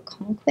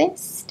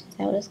conquest, is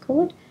that what it's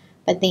called?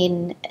 But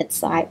then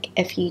it's like,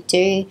 if you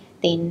do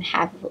then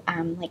have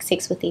like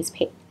sex with these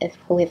people, if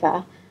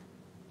whoever,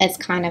 it's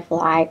kind of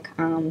like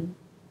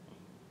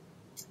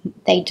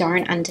they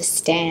don't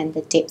understand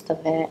the depth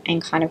of it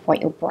and kind of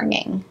what you're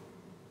bringing.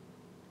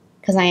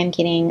 Because I am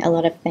getting a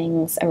lot of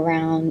things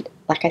around,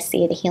 like I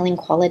said, the healing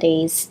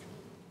qualities,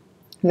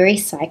 very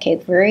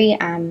psychic, very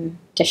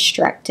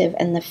destructive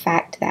in the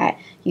fact that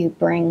you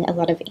bring a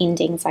lot of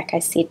endings, like I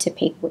said, to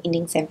people,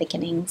 endings and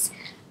beginnings.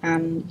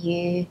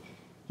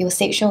 Your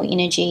sexual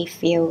energy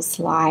feels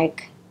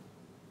like,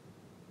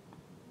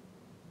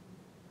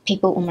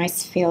 people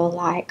almost feel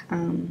like,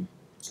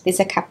 there's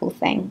a couple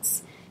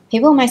things.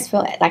 People almost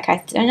feel like,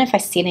 I don't know if I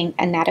said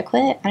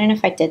inadequate. I don't know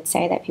if I did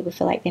say that people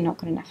feel like they're not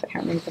good enough. I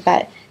can't remember.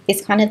 But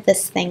there's kind of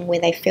this thing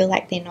where they feel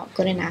like they're not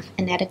good enough,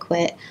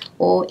 inadequate,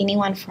 or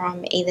anyone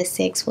from either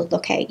sex will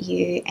look at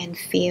you and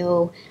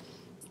feel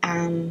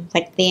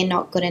like they're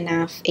not good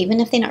enough, even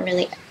if they're not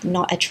really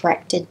not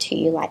attracted to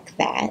you like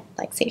that,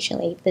 like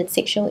sexually. The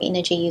sexual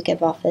energy you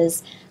give off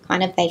is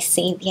kind of, they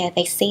see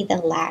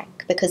the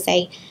lack, because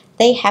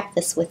they have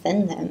this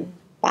within them,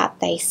 but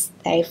they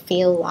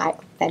feel like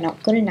they're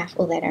not good enough,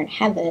 or they don't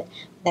have it.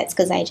 That's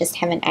because they just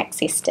haven't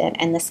accessed it,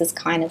 and this is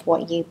kind of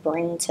what you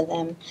bring to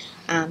them.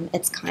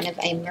 It's kind of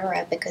a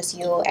mirror, because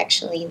you're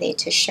actually there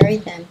to show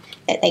them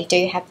that they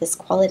do have this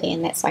quality,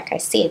 and that's, like I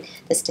said,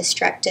 this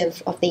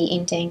destructive of the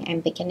ending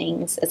and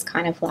beginnings is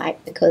kind of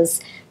like,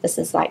 because this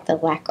is like the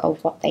lack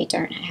of what they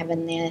don't have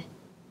in their,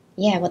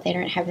 what they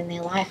don't have in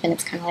their life, and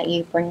it's kind of like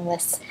you bring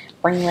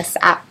this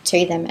up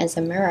to them as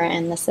a mirror,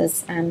 and this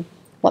is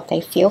what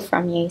they feel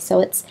from you. So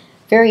it's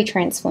very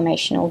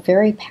transformational,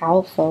 very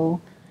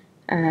powerful.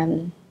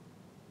 And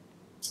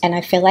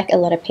I feel like a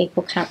lot of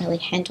people can't really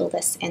handle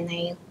this, and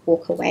they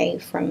walk away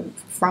from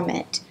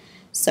it.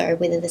 So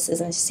whether this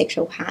is in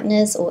sexual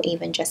partners, or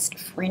even just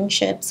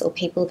friendships, or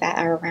people that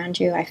are around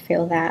you, I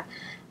feel that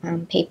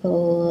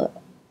people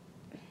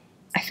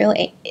I feel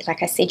it,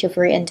 like I said, you're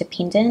very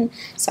independent,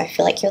 so I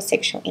feel like your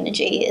sexual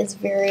energy is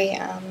very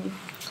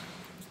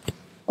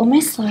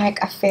almost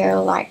like I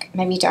feel like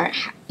maybe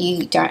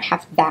you don't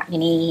have that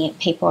many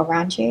people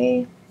around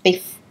you,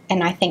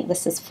 and I think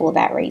this is for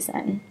that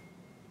reason.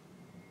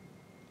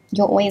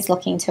 You're always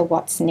looking to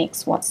what's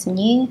next, what's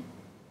new.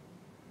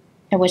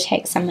 It would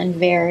take someone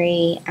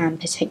very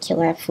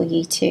particular for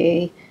you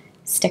to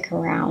stick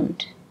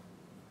around,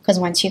 because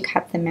once you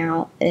cut them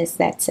out,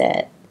 that's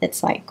it.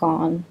 It's like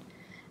gone.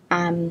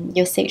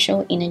 Your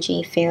sexual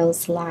energy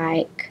feels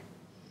like,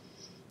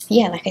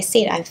 yeah, like I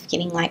said, I'm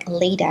getting like a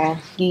leader.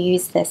 You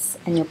use this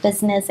in your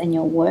business, in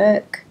your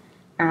work,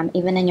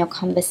 even in your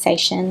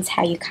conversations,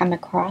 how you come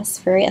across,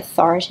 very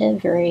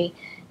authoritative, very,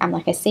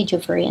 like I said,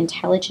 you're very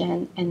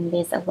intelligent, and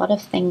there's a lot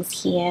of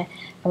things here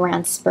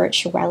around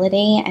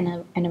spirituality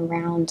and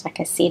around, like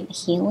I said,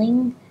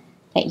 healing,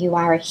 that you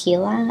are a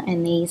healer,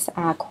 and these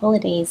are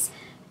qualities,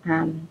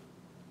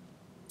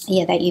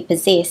 yeah, that you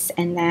possess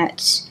and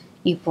that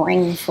you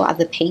bring for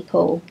other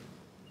people.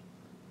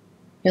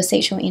 Your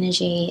sexual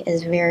energy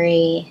is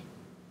very,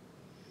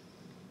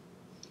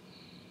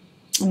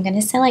 I'm going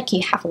to say like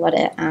you have a lot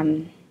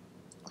of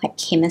like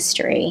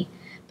chemistry,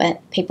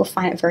 but people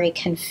find it very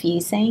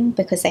confusing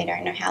because they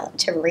don't know how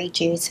to read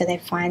you, so they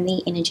find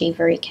the energy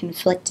very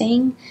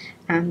conflicting.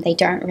 They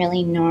don't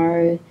really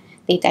know,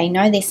 they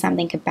know there's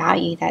something about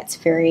you that's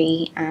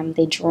very,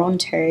 they're drawn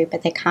to,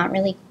 but they can't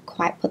really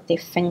quite put their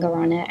finger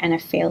on it, and I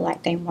feel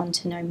like they want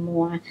to know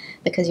more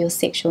because your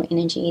sexual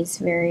energy is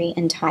very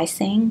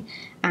enticing.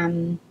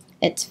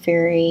 It's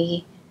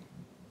very,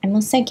 I'm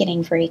also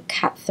getting very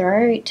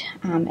cutthroat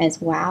as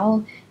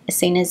well. As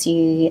soon as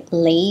you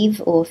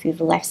leave, or if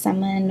you've left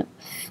someone,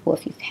 or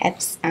if you've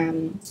had,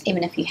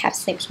 even if you have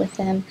slept with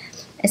them,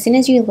 as soon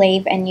as you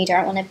leave and you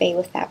don't want to be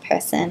with that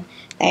person,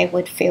 they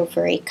would feel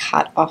very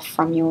cut off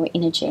from your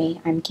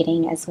energy. I'm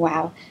getting as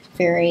well.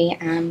 Very,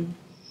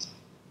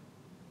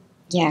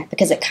 yeah,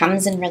 because it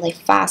comes in really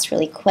fast,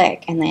 really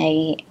quick, and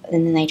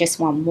then they just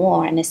want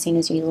more. And as soon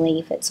as you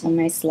leave, it's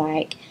almost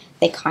like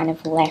they kind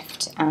of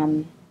left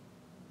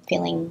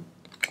feeling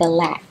the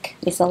lack.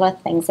 There's a lot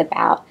of things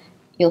about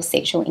your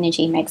sexual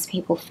energy makes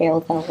people feel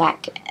the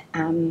lack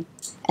in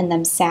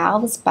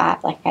themselves,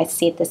 but like I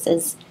said,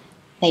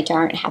 they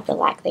don't have the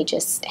lack, they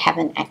just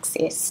haven't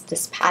accessed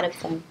this part of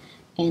them,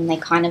 and they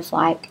kind of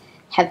like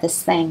have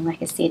this thing,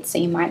 like I said, so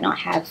you might not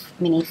have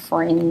many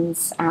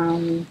friends.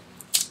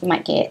 You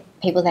might get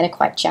people that are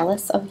quite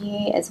jealous of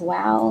you as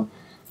well,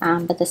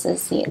 but this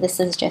is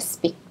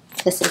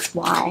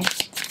why.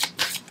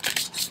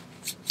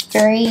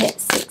 Very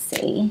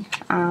sexy.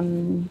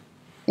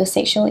 Your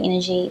sexual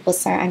energy,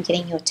 also I'm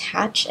getting your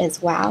touch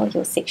as well.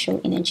 Your sexual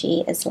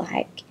energy is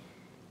like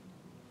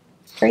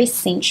very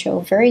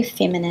sensual, very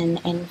feminine,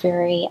 and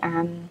very,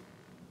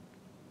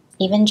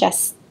 even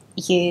just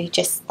you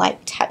just like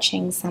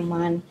touching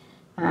someone,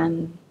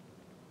 you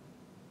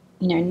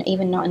know,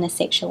 even not in a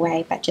sexual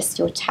way, but just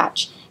your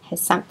touch has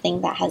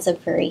something that has a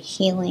very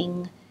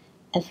healing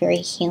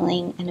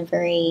and a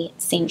very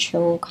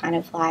sensual kind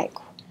of like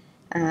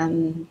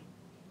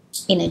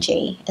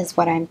energy is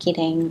what I'm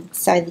getting.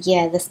 So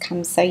yeah, this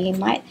comes, so you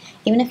might,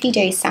 even if you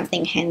do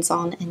something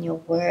hands-on in your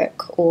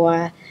work,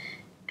 or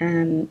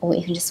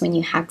even just when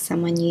you hug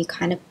someone, you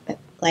kind of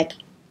like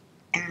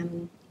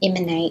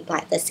emanate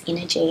like this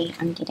energy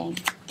I'm getting.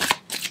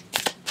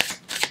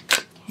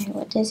 Okay,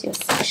 what does your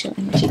sexual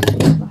energy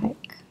look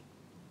like?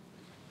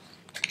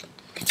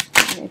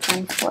 Okay,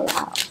 don't fall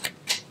out.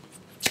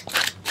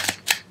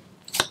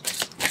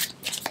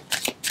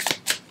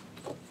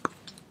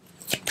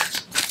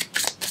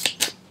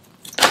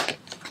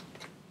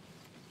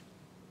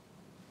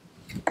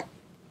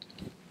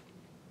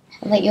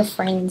 Let your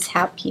friends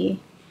help you.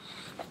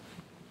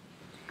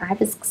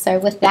 So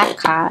with that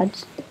card,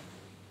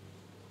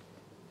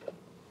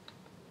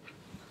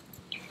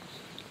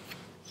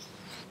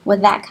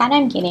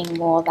 I'm getting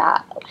more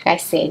that, like I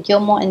said, you're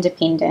more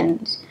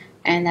independent,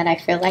 and that I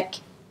feel like,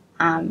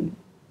 and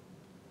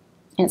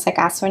it's like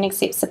ask for and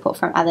accept support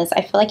from others.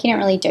 I feel like you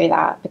don't really do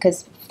that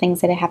because of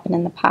things that have happened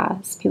in the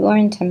past. People are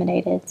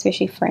intimidated,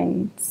 especially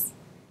friends.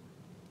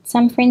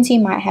 Some friends you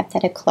might have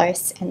that are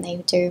close, and they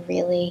do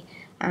really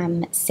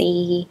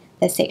see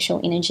the sexual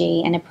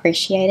energy and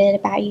appreciate it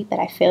about you, but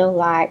I feel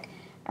like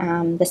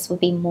this will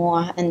be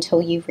more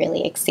until you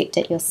really accept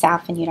it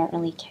yourself and you don't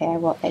really care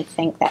what they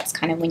think. That's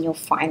kind of when you'll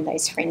find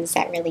those friends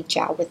that really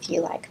gel with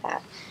you like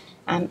that.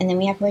 And then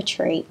we have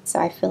retreat. So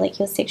I feel like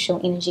your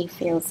sexual energy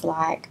feels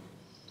like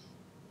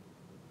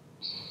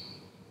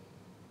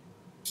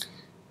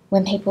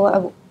when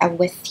people are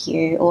with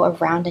you or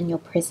around in your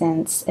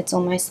presence, it's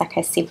almost like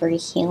I said, very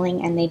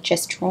healing, and they're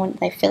just drawn,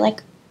 they feel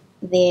like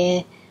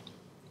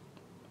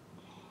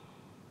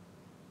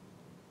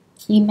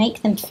you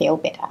make them feel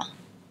better.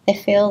 They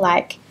feel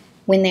like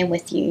when they're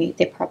with you,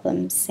 their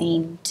problems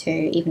seem to,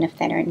 even if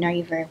they don't know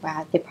you very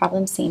well, their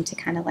problems seem to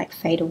kind of like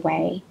fade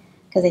away.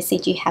 Because they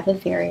said you have a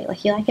very,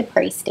 like, you're like a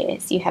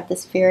priestess. You have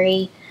this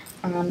very,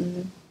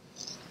 because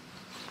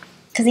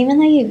even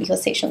though your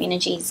sexual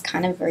energy is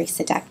kind of very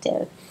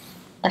seductive,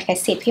 like I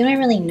said, people don't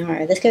really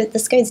know.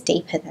 This goes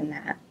deeper than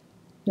that.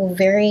 You're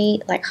very,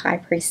 like, high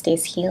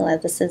priestess healer.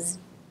 This is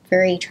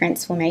very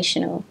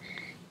transformational.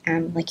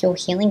 Like, you're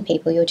healing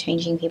people, you're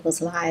changing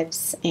people's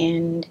lives,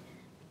 and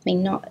I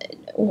mean, not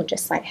or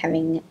just like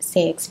having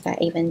sex,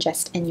 but even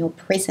just in your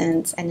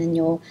presence and in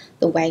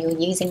the way you're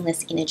using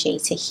this energy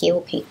to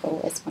heal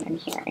people is what I'm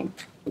hearing.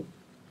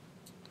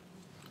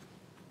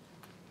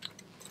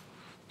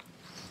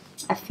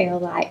 I feel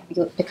like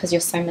because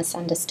you're so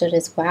misunderstood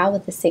as well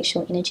with the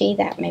sexual energy,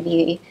 that maybe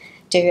you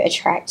do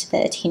attract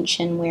the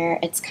attention where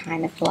it's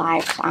kind of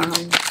like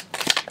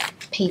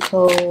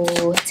people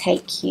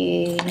take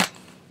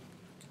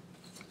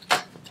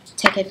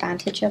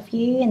advantage of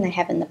you, and they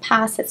have in the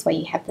past. That's why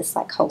you have this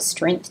like whole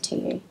strength to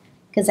you,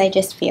 because they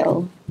just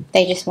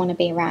want to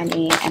be around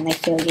you and they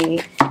feel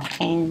you.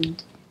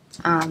 And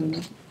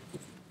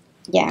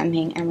yeah, I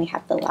mean, and we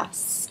have the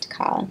lust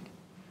card.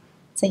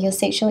 So your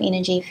sexual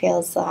energy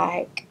feels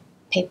like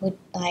people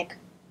like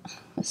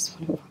I just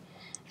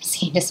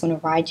want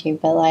to ride you,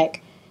 but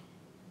like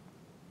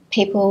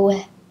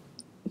people,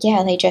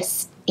 yeah, they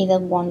just either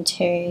want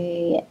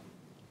to,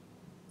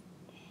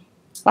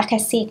 like I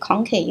said,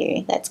 conquer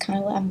you. That's kind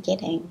of what I'm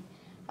getting.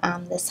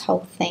 This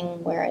whole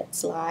thing where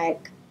it's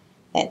like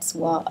that's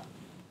what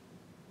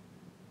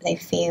they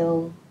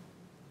feel.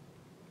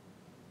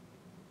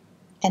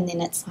 And then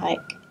it's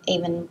like,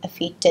 even if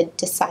you did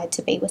decide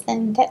to be with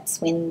them,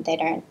 that's when they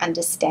don't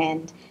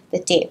understand the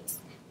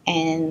depth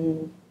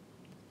and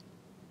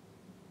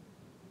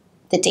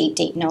the deep,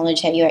 deep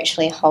knowledge that you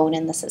actually hold,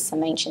 and this is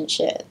some ancient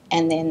shit.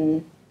 And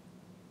then,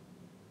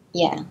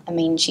 yeah, I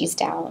mean, she's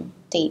down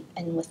deep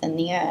and within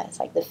the earth,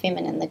 like the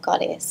feminine, the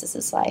goddess. This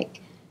is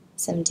like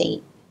some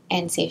deep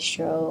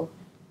ancestral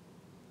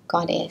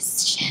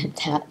goddess shit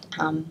that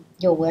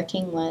you're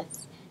working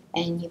with,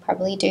 and you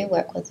probably do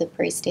work with the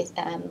priestess,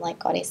 like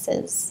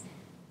goddesses.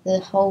 The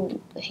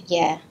whole,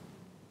 yeah,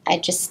 I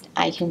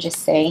can just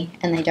see,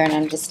 and they don't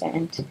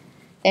understand.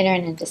 They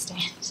don't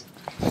understand.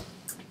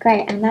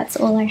 Great, and that's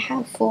all I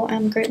have for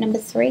group number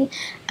 3.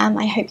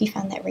 I hope you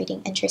found that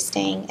reading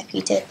interesting. If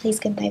you did, please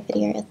give my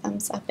video a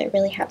thumbs up. It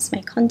really helps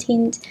my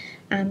content.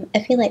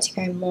 If you'd like to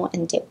go more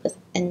in depth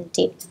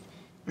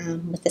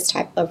with this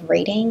type of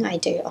reading, I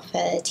do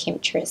offer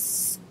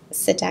temptress,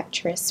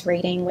 seductress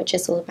reading, which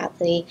is all about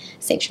the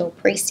sexual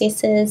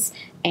priestesses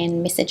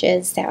and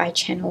messages that I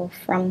channel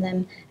from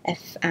them,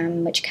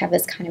 which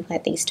covers kind of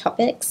like these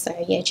topics.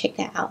 So yeah, check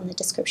that out in the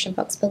description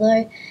box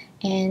below,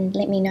 and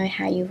let me know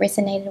how you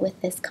resonated with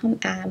this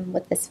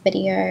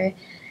video,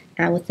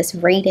 with this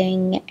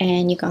reading,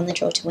 and you go on the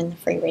draw to win the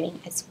free reading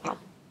as well.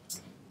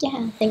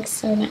 Yeah, thanks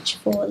so much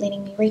for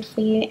letting me read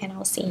for you, and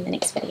I'll see you in the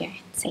next video.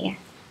 See ya.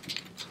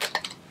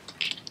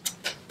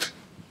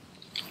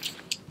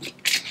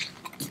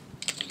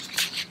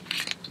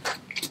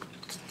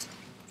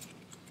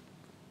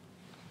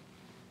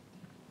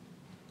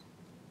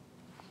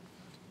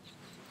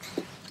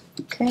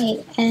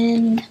 Great,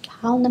 and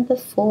pile number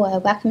 4,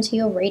 welcome to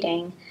your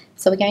reading.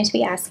 So we're going to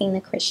be asking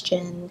the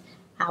question,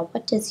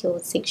 what does your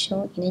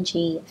sexual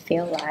energy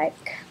feel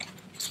like?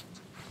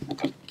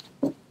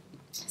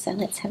 So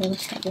let's have a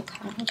look at your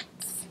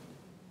cards.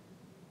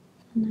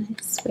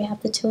 Nice, we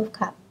have the 2 of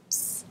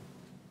Cups.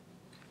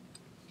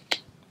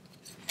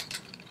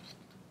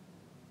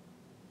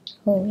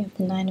 Oh, we have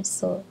the 9 of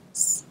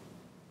Swords.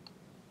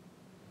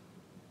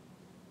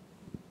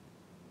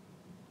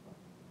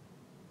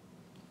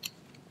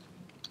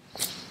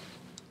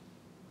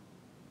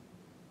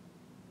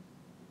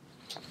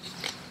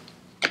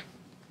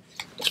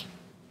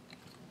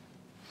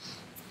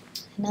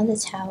 Another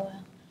Tower.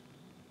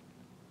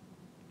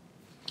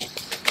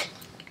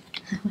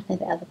 One of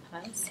the other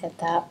piles had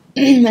that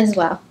as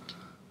well.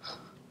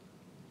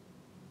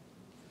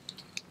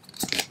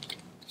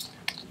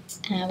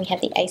 We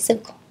have the Ace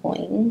of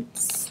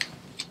Coins.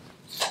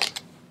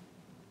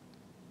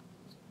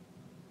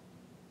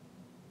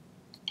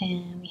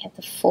 And we have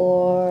the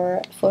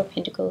Four of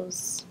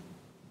Pentacles.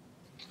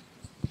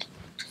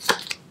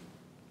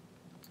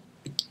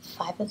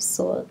 5 of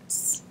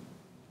Swords.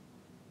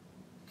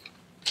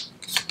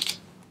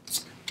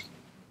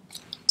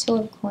 2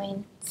 of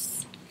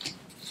Coins.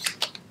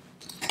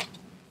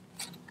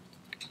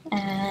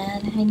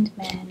 And Hanged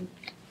Man.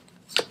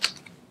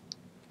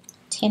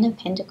 10 of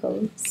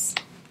Pentacles.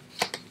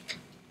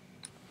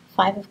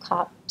 5 of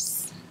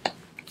Cups.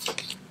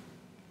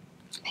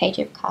 Page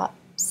of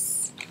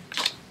Cups.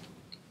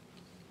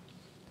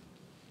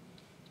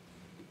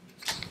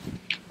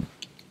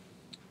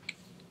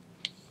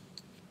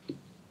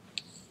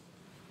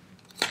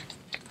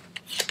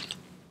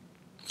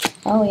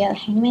 Oh yeah,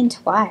 Hangman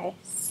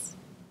twice.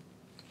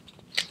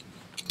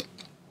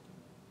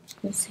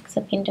 The 6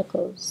 of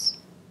Pentacles.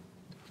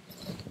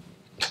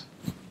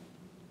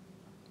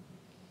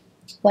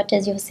 What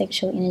does your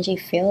sexual energy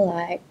feel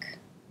like?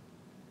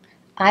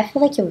 I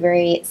feel like you're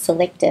very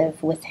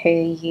selective with who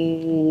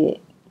you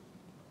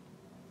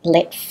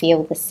let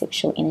feel the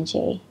sexual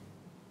energy.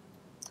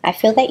 I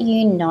feel that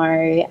you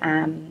know,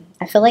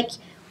 I feel like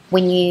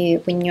when you're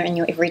in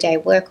your everyday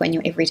work or in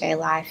your everyday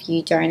life,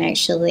 you don't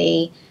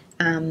actually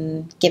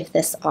give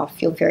this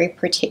off. You're very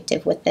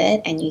protective with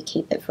it, and you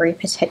keep it very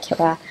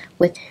particular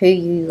with who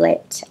you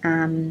let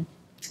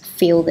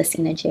feel this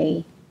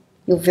energy.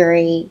 You're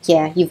very,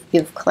 yeah,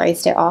 you've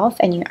closed it off,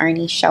 and you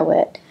only show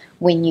it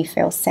when you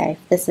feel safe.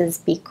 This is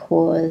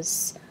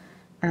because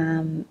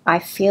I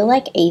feel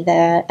like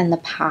either in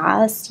the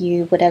past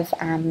you would have,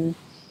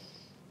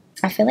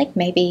 I feel like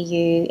maybe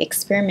you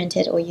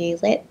experimented, or you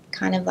let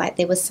kind of like,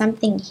 there was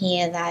something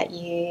here that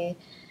you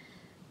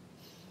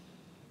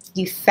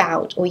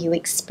felt or you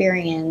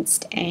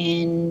experienced,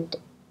 and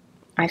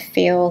I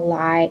feel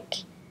like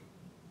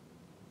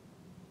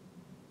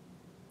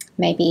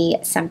maybe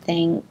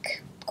something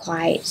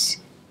like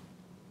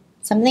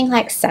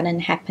sudden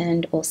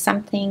happened, or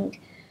something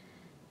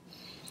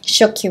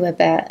shook you a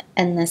bit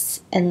in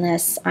this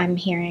I'm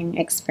hearing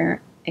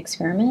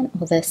experiment,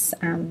 or this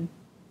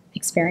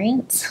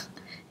experience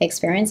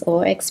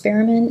or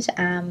experiment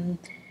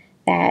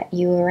that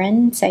you were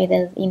in. So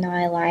that, you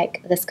know,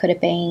 like this could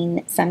have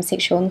been some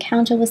sexual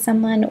encounter with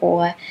someone,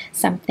 or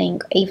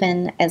something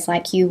even as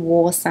like you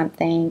wore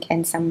something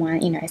and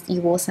someone, you know,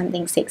 you wore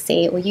something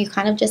sexy, or you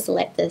kind of just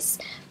let this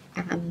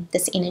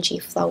this energy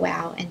flow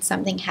out, and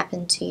something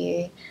happened to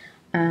you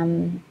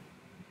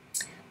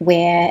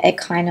where it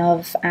kind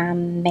of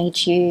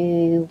made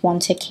you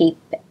want to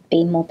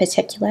be more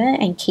particular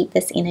and keep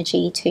this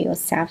energy to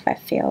yourself. I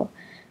feel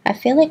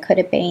it could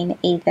have been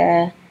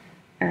either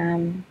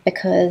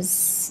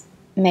because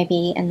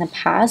maybe in the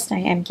past, I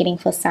am getting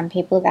for some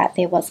people that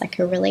there was like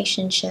a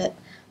relationship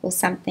or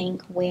something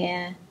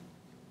where,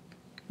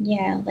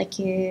 yeah, like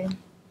you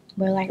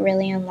were like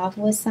really in love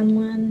with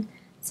someone.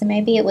 So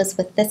maybe it was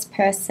with this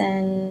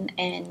person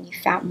and you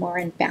felt more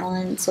in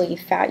balance, or you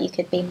felt you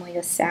could be more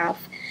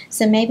yourself.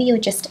 So maybe you're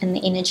just in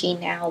the energy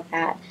now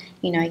that,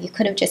 you know, you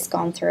could have just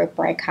gone through a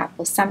breakup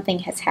or something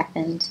has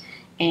happened,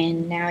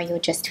 and now you're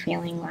just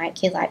feeling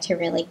like you like to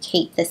really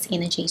keep this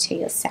energy to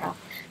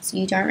yourself. So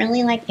you don't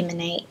really like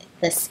emanate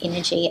this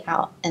energy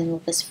out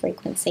and this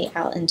frequency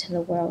out into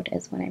the world,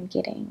 is what I'm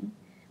getting.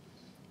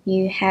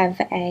 You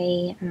have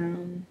a,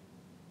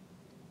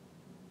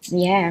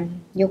 yeah,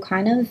 you're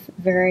kind of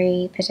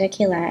very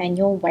particular, and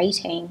you're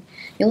waiting.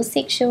 You're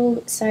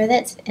sexual, so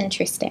that's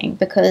interesting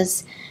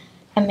because,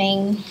 I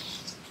mean,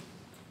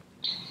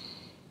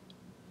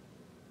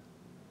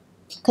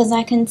 because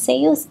I can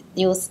see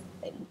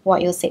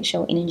what your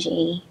sexual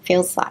energy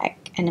feels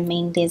like, and I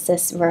mean, there's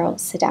this real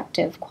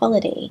seductive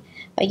quality,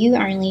 but you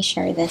only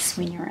show this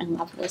when you're in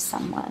love with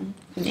someone.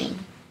 I mean,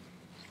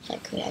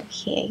 like we have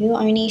here, you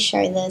only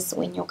show this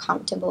when you're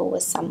comfortable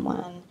with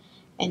someone,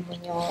 and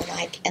when you're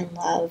like in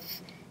love,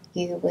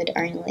 you would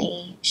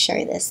only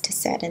show this to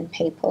certain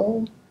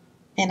people.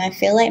 And I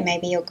feel like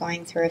maybe you're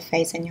going through a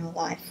phase in your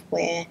life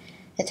where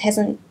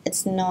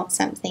it's not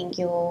something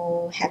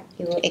you're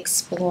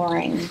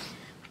exploring,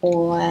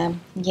 or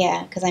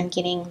yeah, because I'm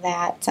getting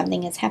that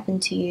something has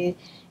happened to you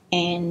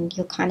and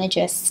you're kind of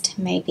just,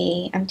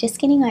 maybe, I'm just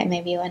getting like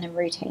maybe you're in a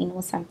routine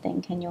or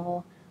something,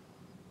 and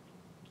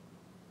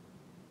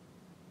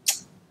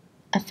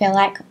I feel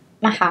like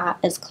my heart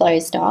is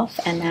closed off,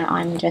 and that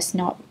I'm just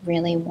not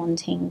really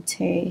wanting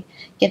to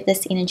give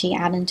this energy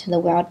out into the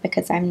world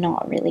because I'm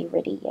not really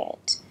ready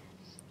yet.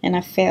 And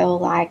I feel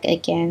like,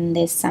 again,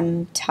 there's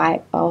some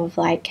type of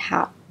like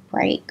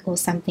heartbreak or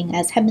something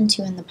that's happened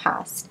to you in the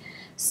past.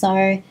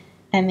 So,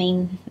 I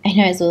mean, I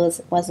know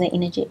it was an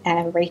energy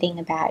reading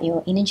about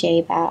your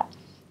energy, but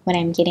what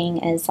I'm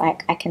getting is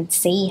like, I can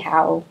see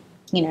how,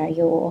 you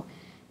know,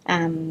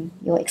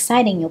 you're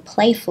exciting, you're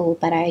playful,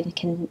 but I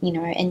can, you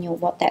know, and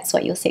that's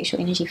what your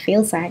sexual energy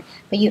feels like,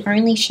 but you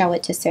only show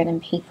it to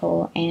certain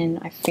people. And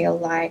I feel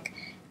like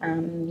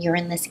you're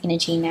in this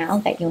energy now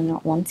that you're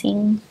not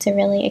wanting to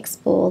really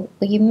explore.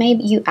 Well,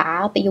 you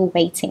are, but you're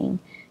waiting.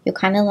 You're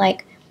kind of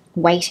like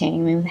waiting. I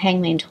mean, with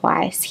Hangman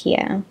twice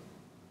here,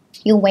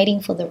 you're waiting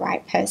for the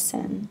right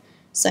person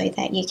so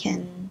that you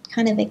can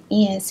kind of,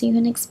 yeah, so you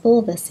can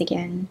explore this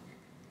again.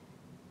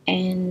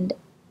 And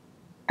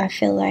I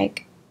feel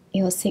like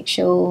your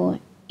sexual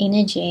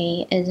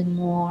energy is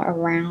more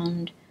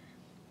around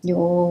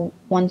you're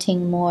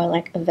wanting more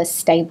like of a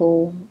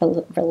stable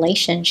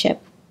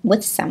relationship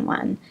with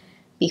someone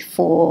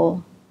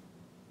before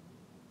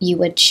you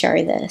would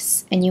show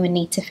this, and you would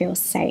need to feel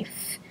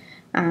safe.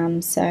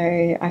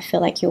 So I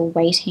feel like you're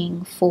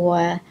waiting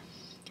for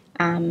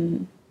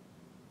the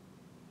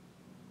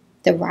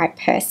right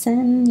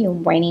person. You're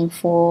waiting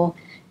for,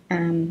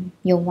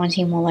 you're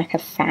wanting more like a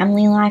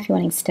family life. You're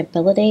wanting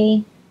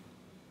stability.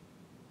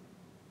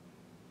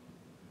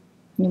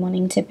 You're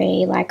wanting to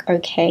be like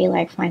okay,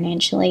 like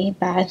financially,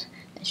 but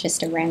it's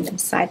just a random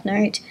side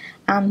note.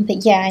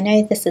 But yeah, I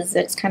know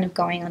it's kind of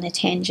going on a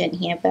tangent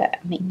here, but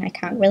I mean, I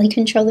can't really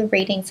control the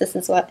readings. This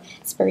is what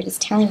Spirit is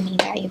telling me,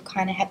 that you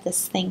kind of have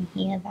this thing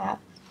here that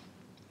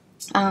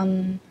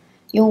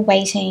you're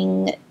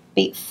waiting,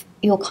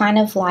 you're kind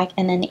of like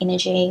in an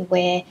energy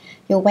where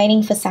you're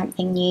waiting for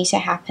something new to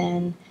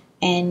happen,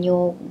 and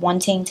you're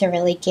wanting to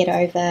really get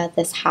over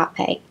this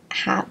heartbreak,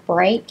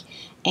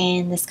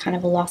 and this kind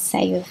of loss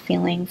that you're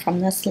feeling from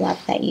this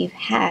love that you've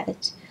had.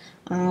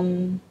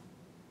 And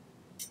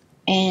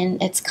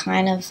it's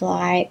kind of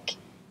like,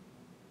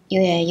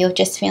 yeah, you're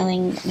just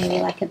feeling maybe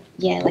like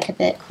a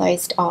bit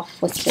closed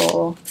off with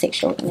your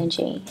sexual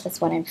energy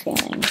is what I'm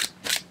feeling.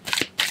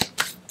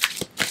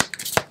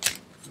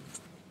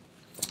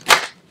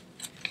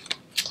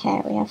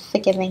 Okay, we have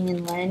forgiving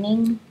and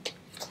learning.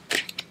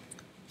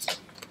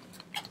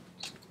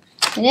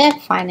 We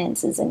have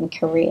finances and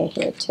career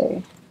here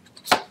too.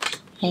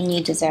 And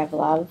you deserve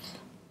love.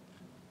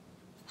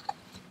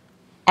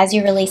 As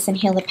you release and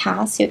heal the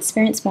past, you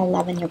experience more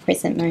love in your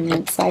present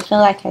moment. So I feel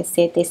like I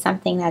said, there's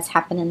something that's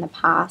happened in the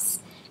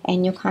past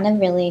and you're kind of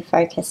really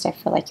focused. I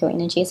feel like your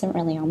energy isn't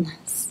really on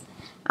this.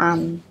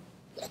 And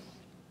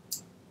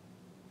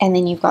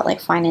then you've got like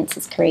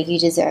finances, career, you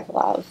deserve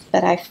love.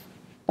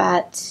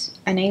 But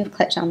I know you've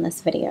clicked on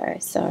this video,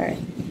 so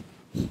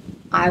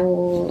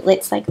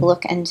let's like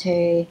look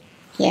into,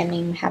 yeah, I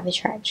mean, we have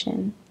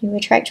attraction. You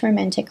attract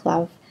romantic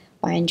love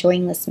by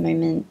enjoying this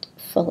moment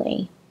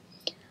fully.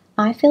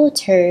 I feel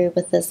too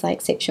with this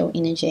like sexual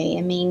energy,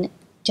 I mean,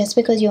 just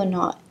because you're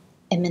not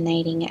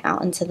emanating it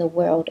out into the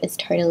world is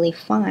totally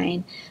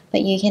fine,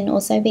 but you can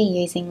also be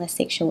using the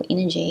sexual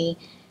energy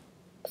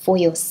for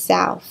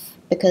yourself,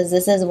 because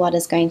this is what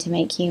is going to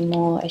make you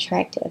more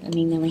attractive. I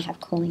mean, then we have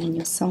calling in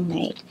your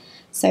soulmate.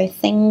 So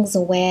things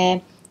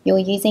where you're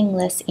using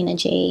this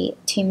energy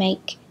to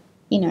make,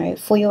 you know,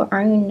 for your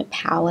own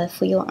power,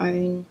 for your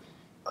own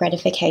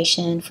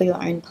gratification, for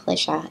your own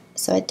pleasure.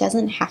 So it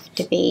doesn't have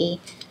to be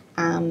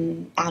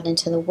out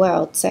into the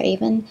world. So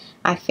even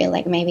I feel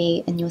like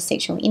maybe in your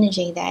sexual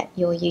energy that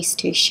you're used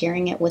to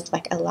sharing it with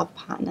like a love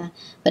partner,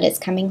 but it's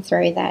coming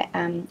through that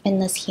in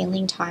this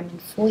healing time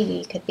and for you,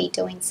 you could be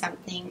doing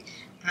something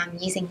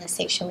using the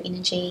sexual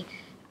energy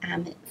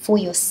for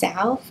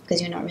yourself,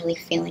 because you're not really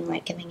feeling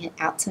like giving it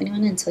out to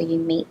anyone until you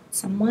meet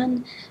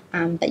someone,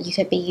 but you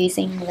could be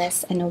using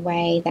this in a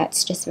way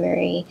that's just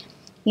very,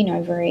 you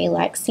know, very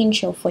like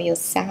sensual for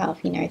yourself,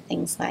 you know,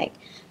 things like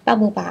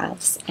bubble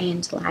baths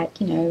and like,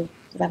 you know,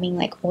 rubbing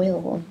like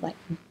oil, like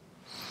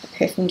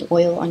perfumed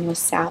oil on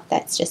yourself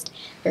that's just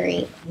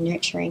very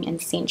nurturing and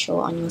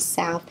sensual on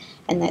yourself,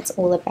 and that's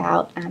all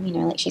about, you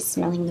know, like she's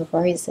smelling the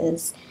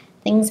roses.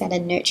 Things that are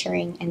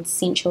nurturing and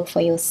sensual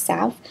for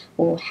yourself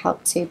will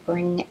help to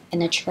bring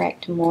and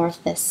attract more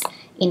of this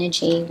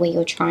energy where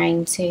you're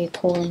trying to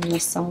call in your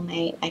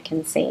soulmate, I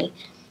can see.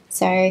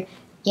 So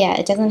yeah,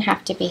 it doesn't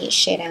have to be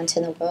shared out to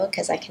the world,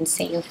 because I can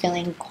see you're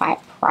feeling quite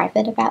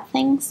private about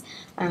things,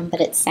 but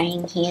it's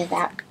saying here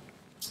that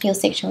your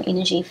sexual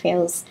energy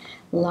feels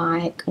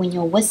like when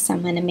you're with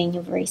someone, I mean,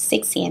 you're very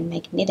sexy and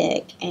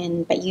magnetic,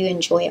 but you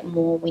enjoy it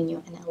more when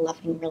you're in a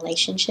loving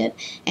relationship,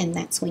 and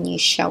that's when you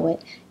show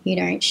it. You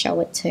don't show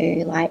it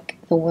to like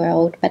the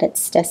world, but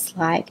it's just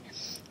like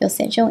your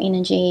sexual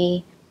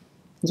energy,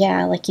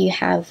 yeah, like you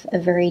have a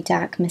very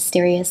dark,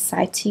 mysterious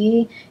side to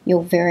you.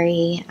 You're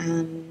very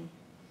I'm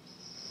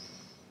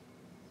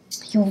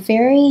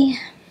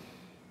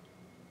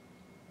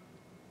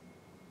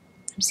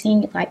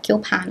seeing like your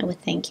partner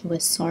would think you were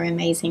so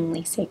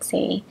amazingly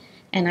sexy,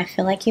 and I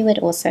feel like you would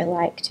also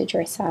like to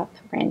dress up.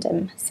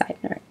 Random side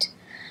note.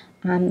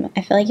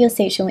 I feel like your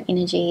sexual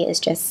energy is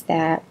just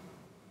that,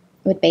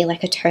 would be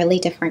like a totally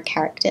different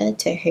character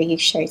to who you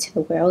show to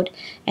the world,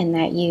 and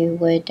that you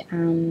would,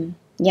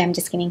 yeah, I'm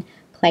just getting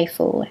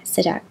playful,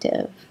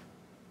 seductive,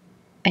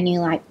 and you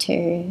like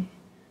to,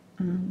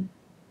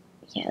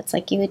 yeah, it's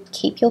like you would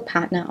keep your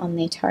partner on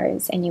their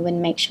toes, and you would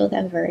make sure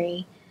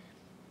they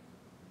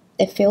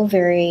feel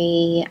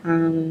very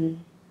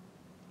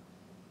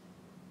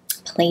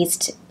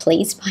pleased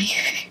by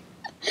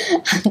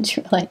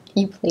you. Like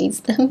you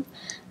please them,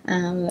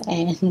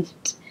 and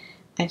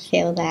I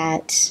feel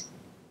that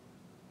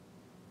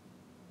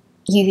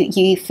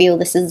you feel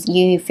this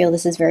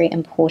is very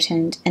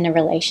important in a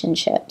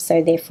relationship.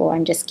 So therefore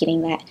I'm just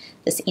getting that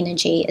this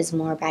energy is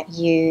more about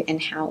you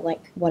and how,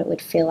 like, what it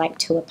would feel like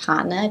to a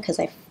partner, because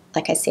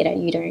like I said,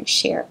 you don't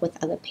share it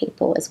with other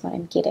people is what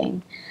I'm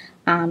getting.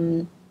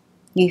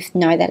 You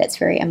know that it's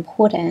very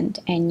important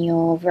and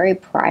you're very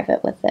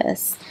private with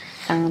this,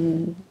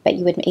 but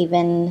you would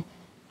even,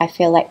 I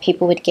feel like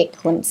people would get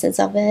glimpses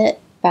of it,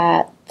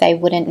 but they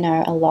wouldn't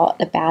know a lot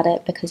about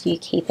it because you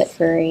keep it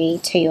very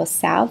to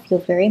yourself. You're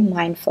very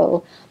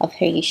mindful of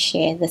who you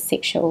share the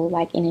sexual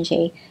like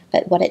energy,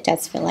 but what it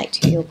does feel like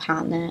to your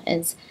partner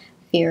is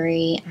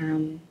very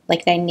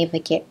like they never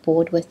get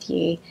bored with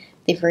you.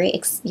 You're very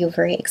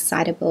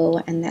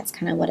excitable, and that's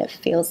kind of what it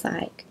feels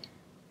like.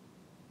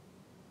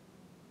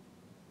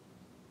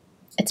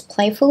 It's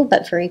playful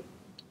but very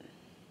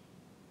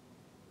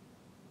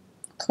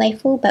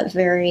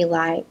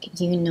like,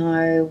 you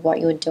know what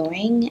you're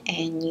doing,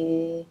 and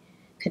you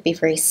could be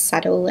very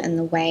subtle in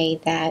the way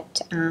that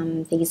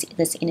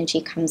this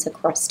energy comes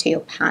across to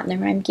your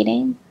partner, I'm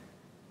getting,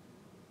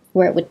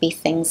 where it would be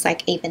things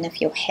like, even if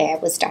your hair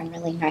was done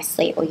really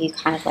nicely, or you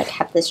kind of like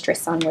have this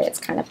dress on where it's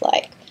kind of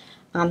like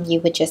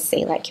you would just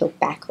see like your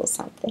back or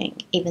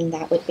something, even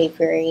that would be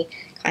very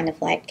kind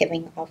of like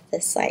giving off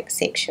this like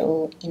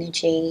sexual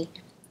energy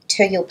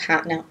to your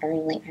partner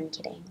only, I'm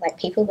getting. Like,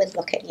 people would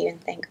look at you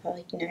and think,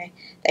 oh, you know,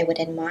 they would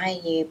admire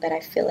you, but I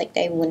feel like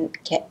they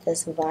wouldn't get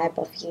this vibe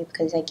off you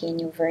because, again,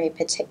 you're very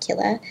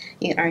particular.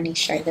 You only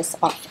show this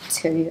off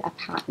to a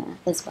partner,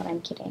 is what I'm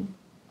getting.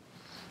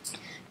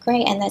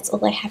 Great, and that's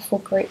all I have for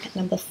group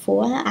number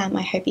 4.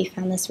 I hope you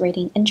found this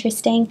reading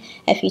interesting.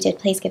 If you did,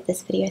 please give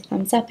this video a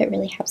thumbs up. It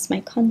really helps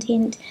my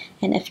content.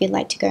 And if you'd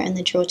like to go in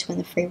the draw to win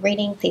the free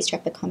reading, please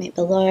drop a comment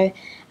below.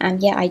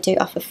 Yeah, I do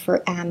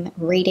offer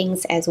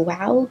readings as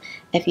well.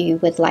 If you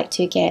would like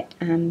to get,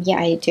 yeah,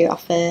 I do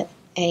offer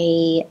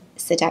a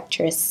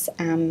seductress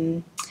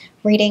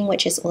reading,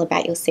 which is all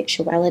about your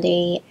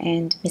sexuality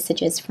and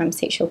messages from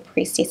sexual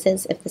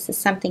priestesses. If this is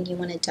something you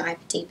want to dive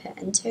deeper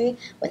into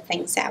with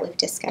things that we've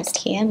discussed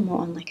here,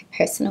 more on like a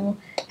personal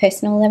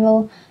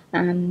level,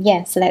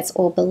 yeah, so that's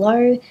all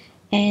below.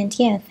 And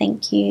yeah,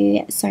 thank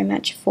you so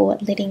much for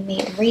letting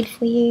me read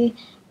for you.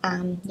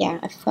 Yeah,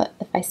 if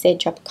I said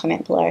drop a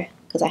comment below,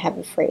 because I have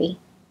a free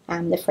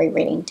the free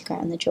reading to go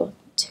on the draw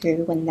to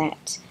win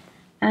that.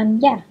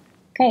 Yeah.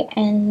 Great,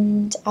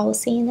 and I will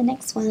see you in the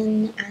next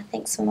one.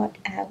 Thanks for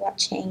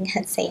watching.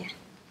 See ya.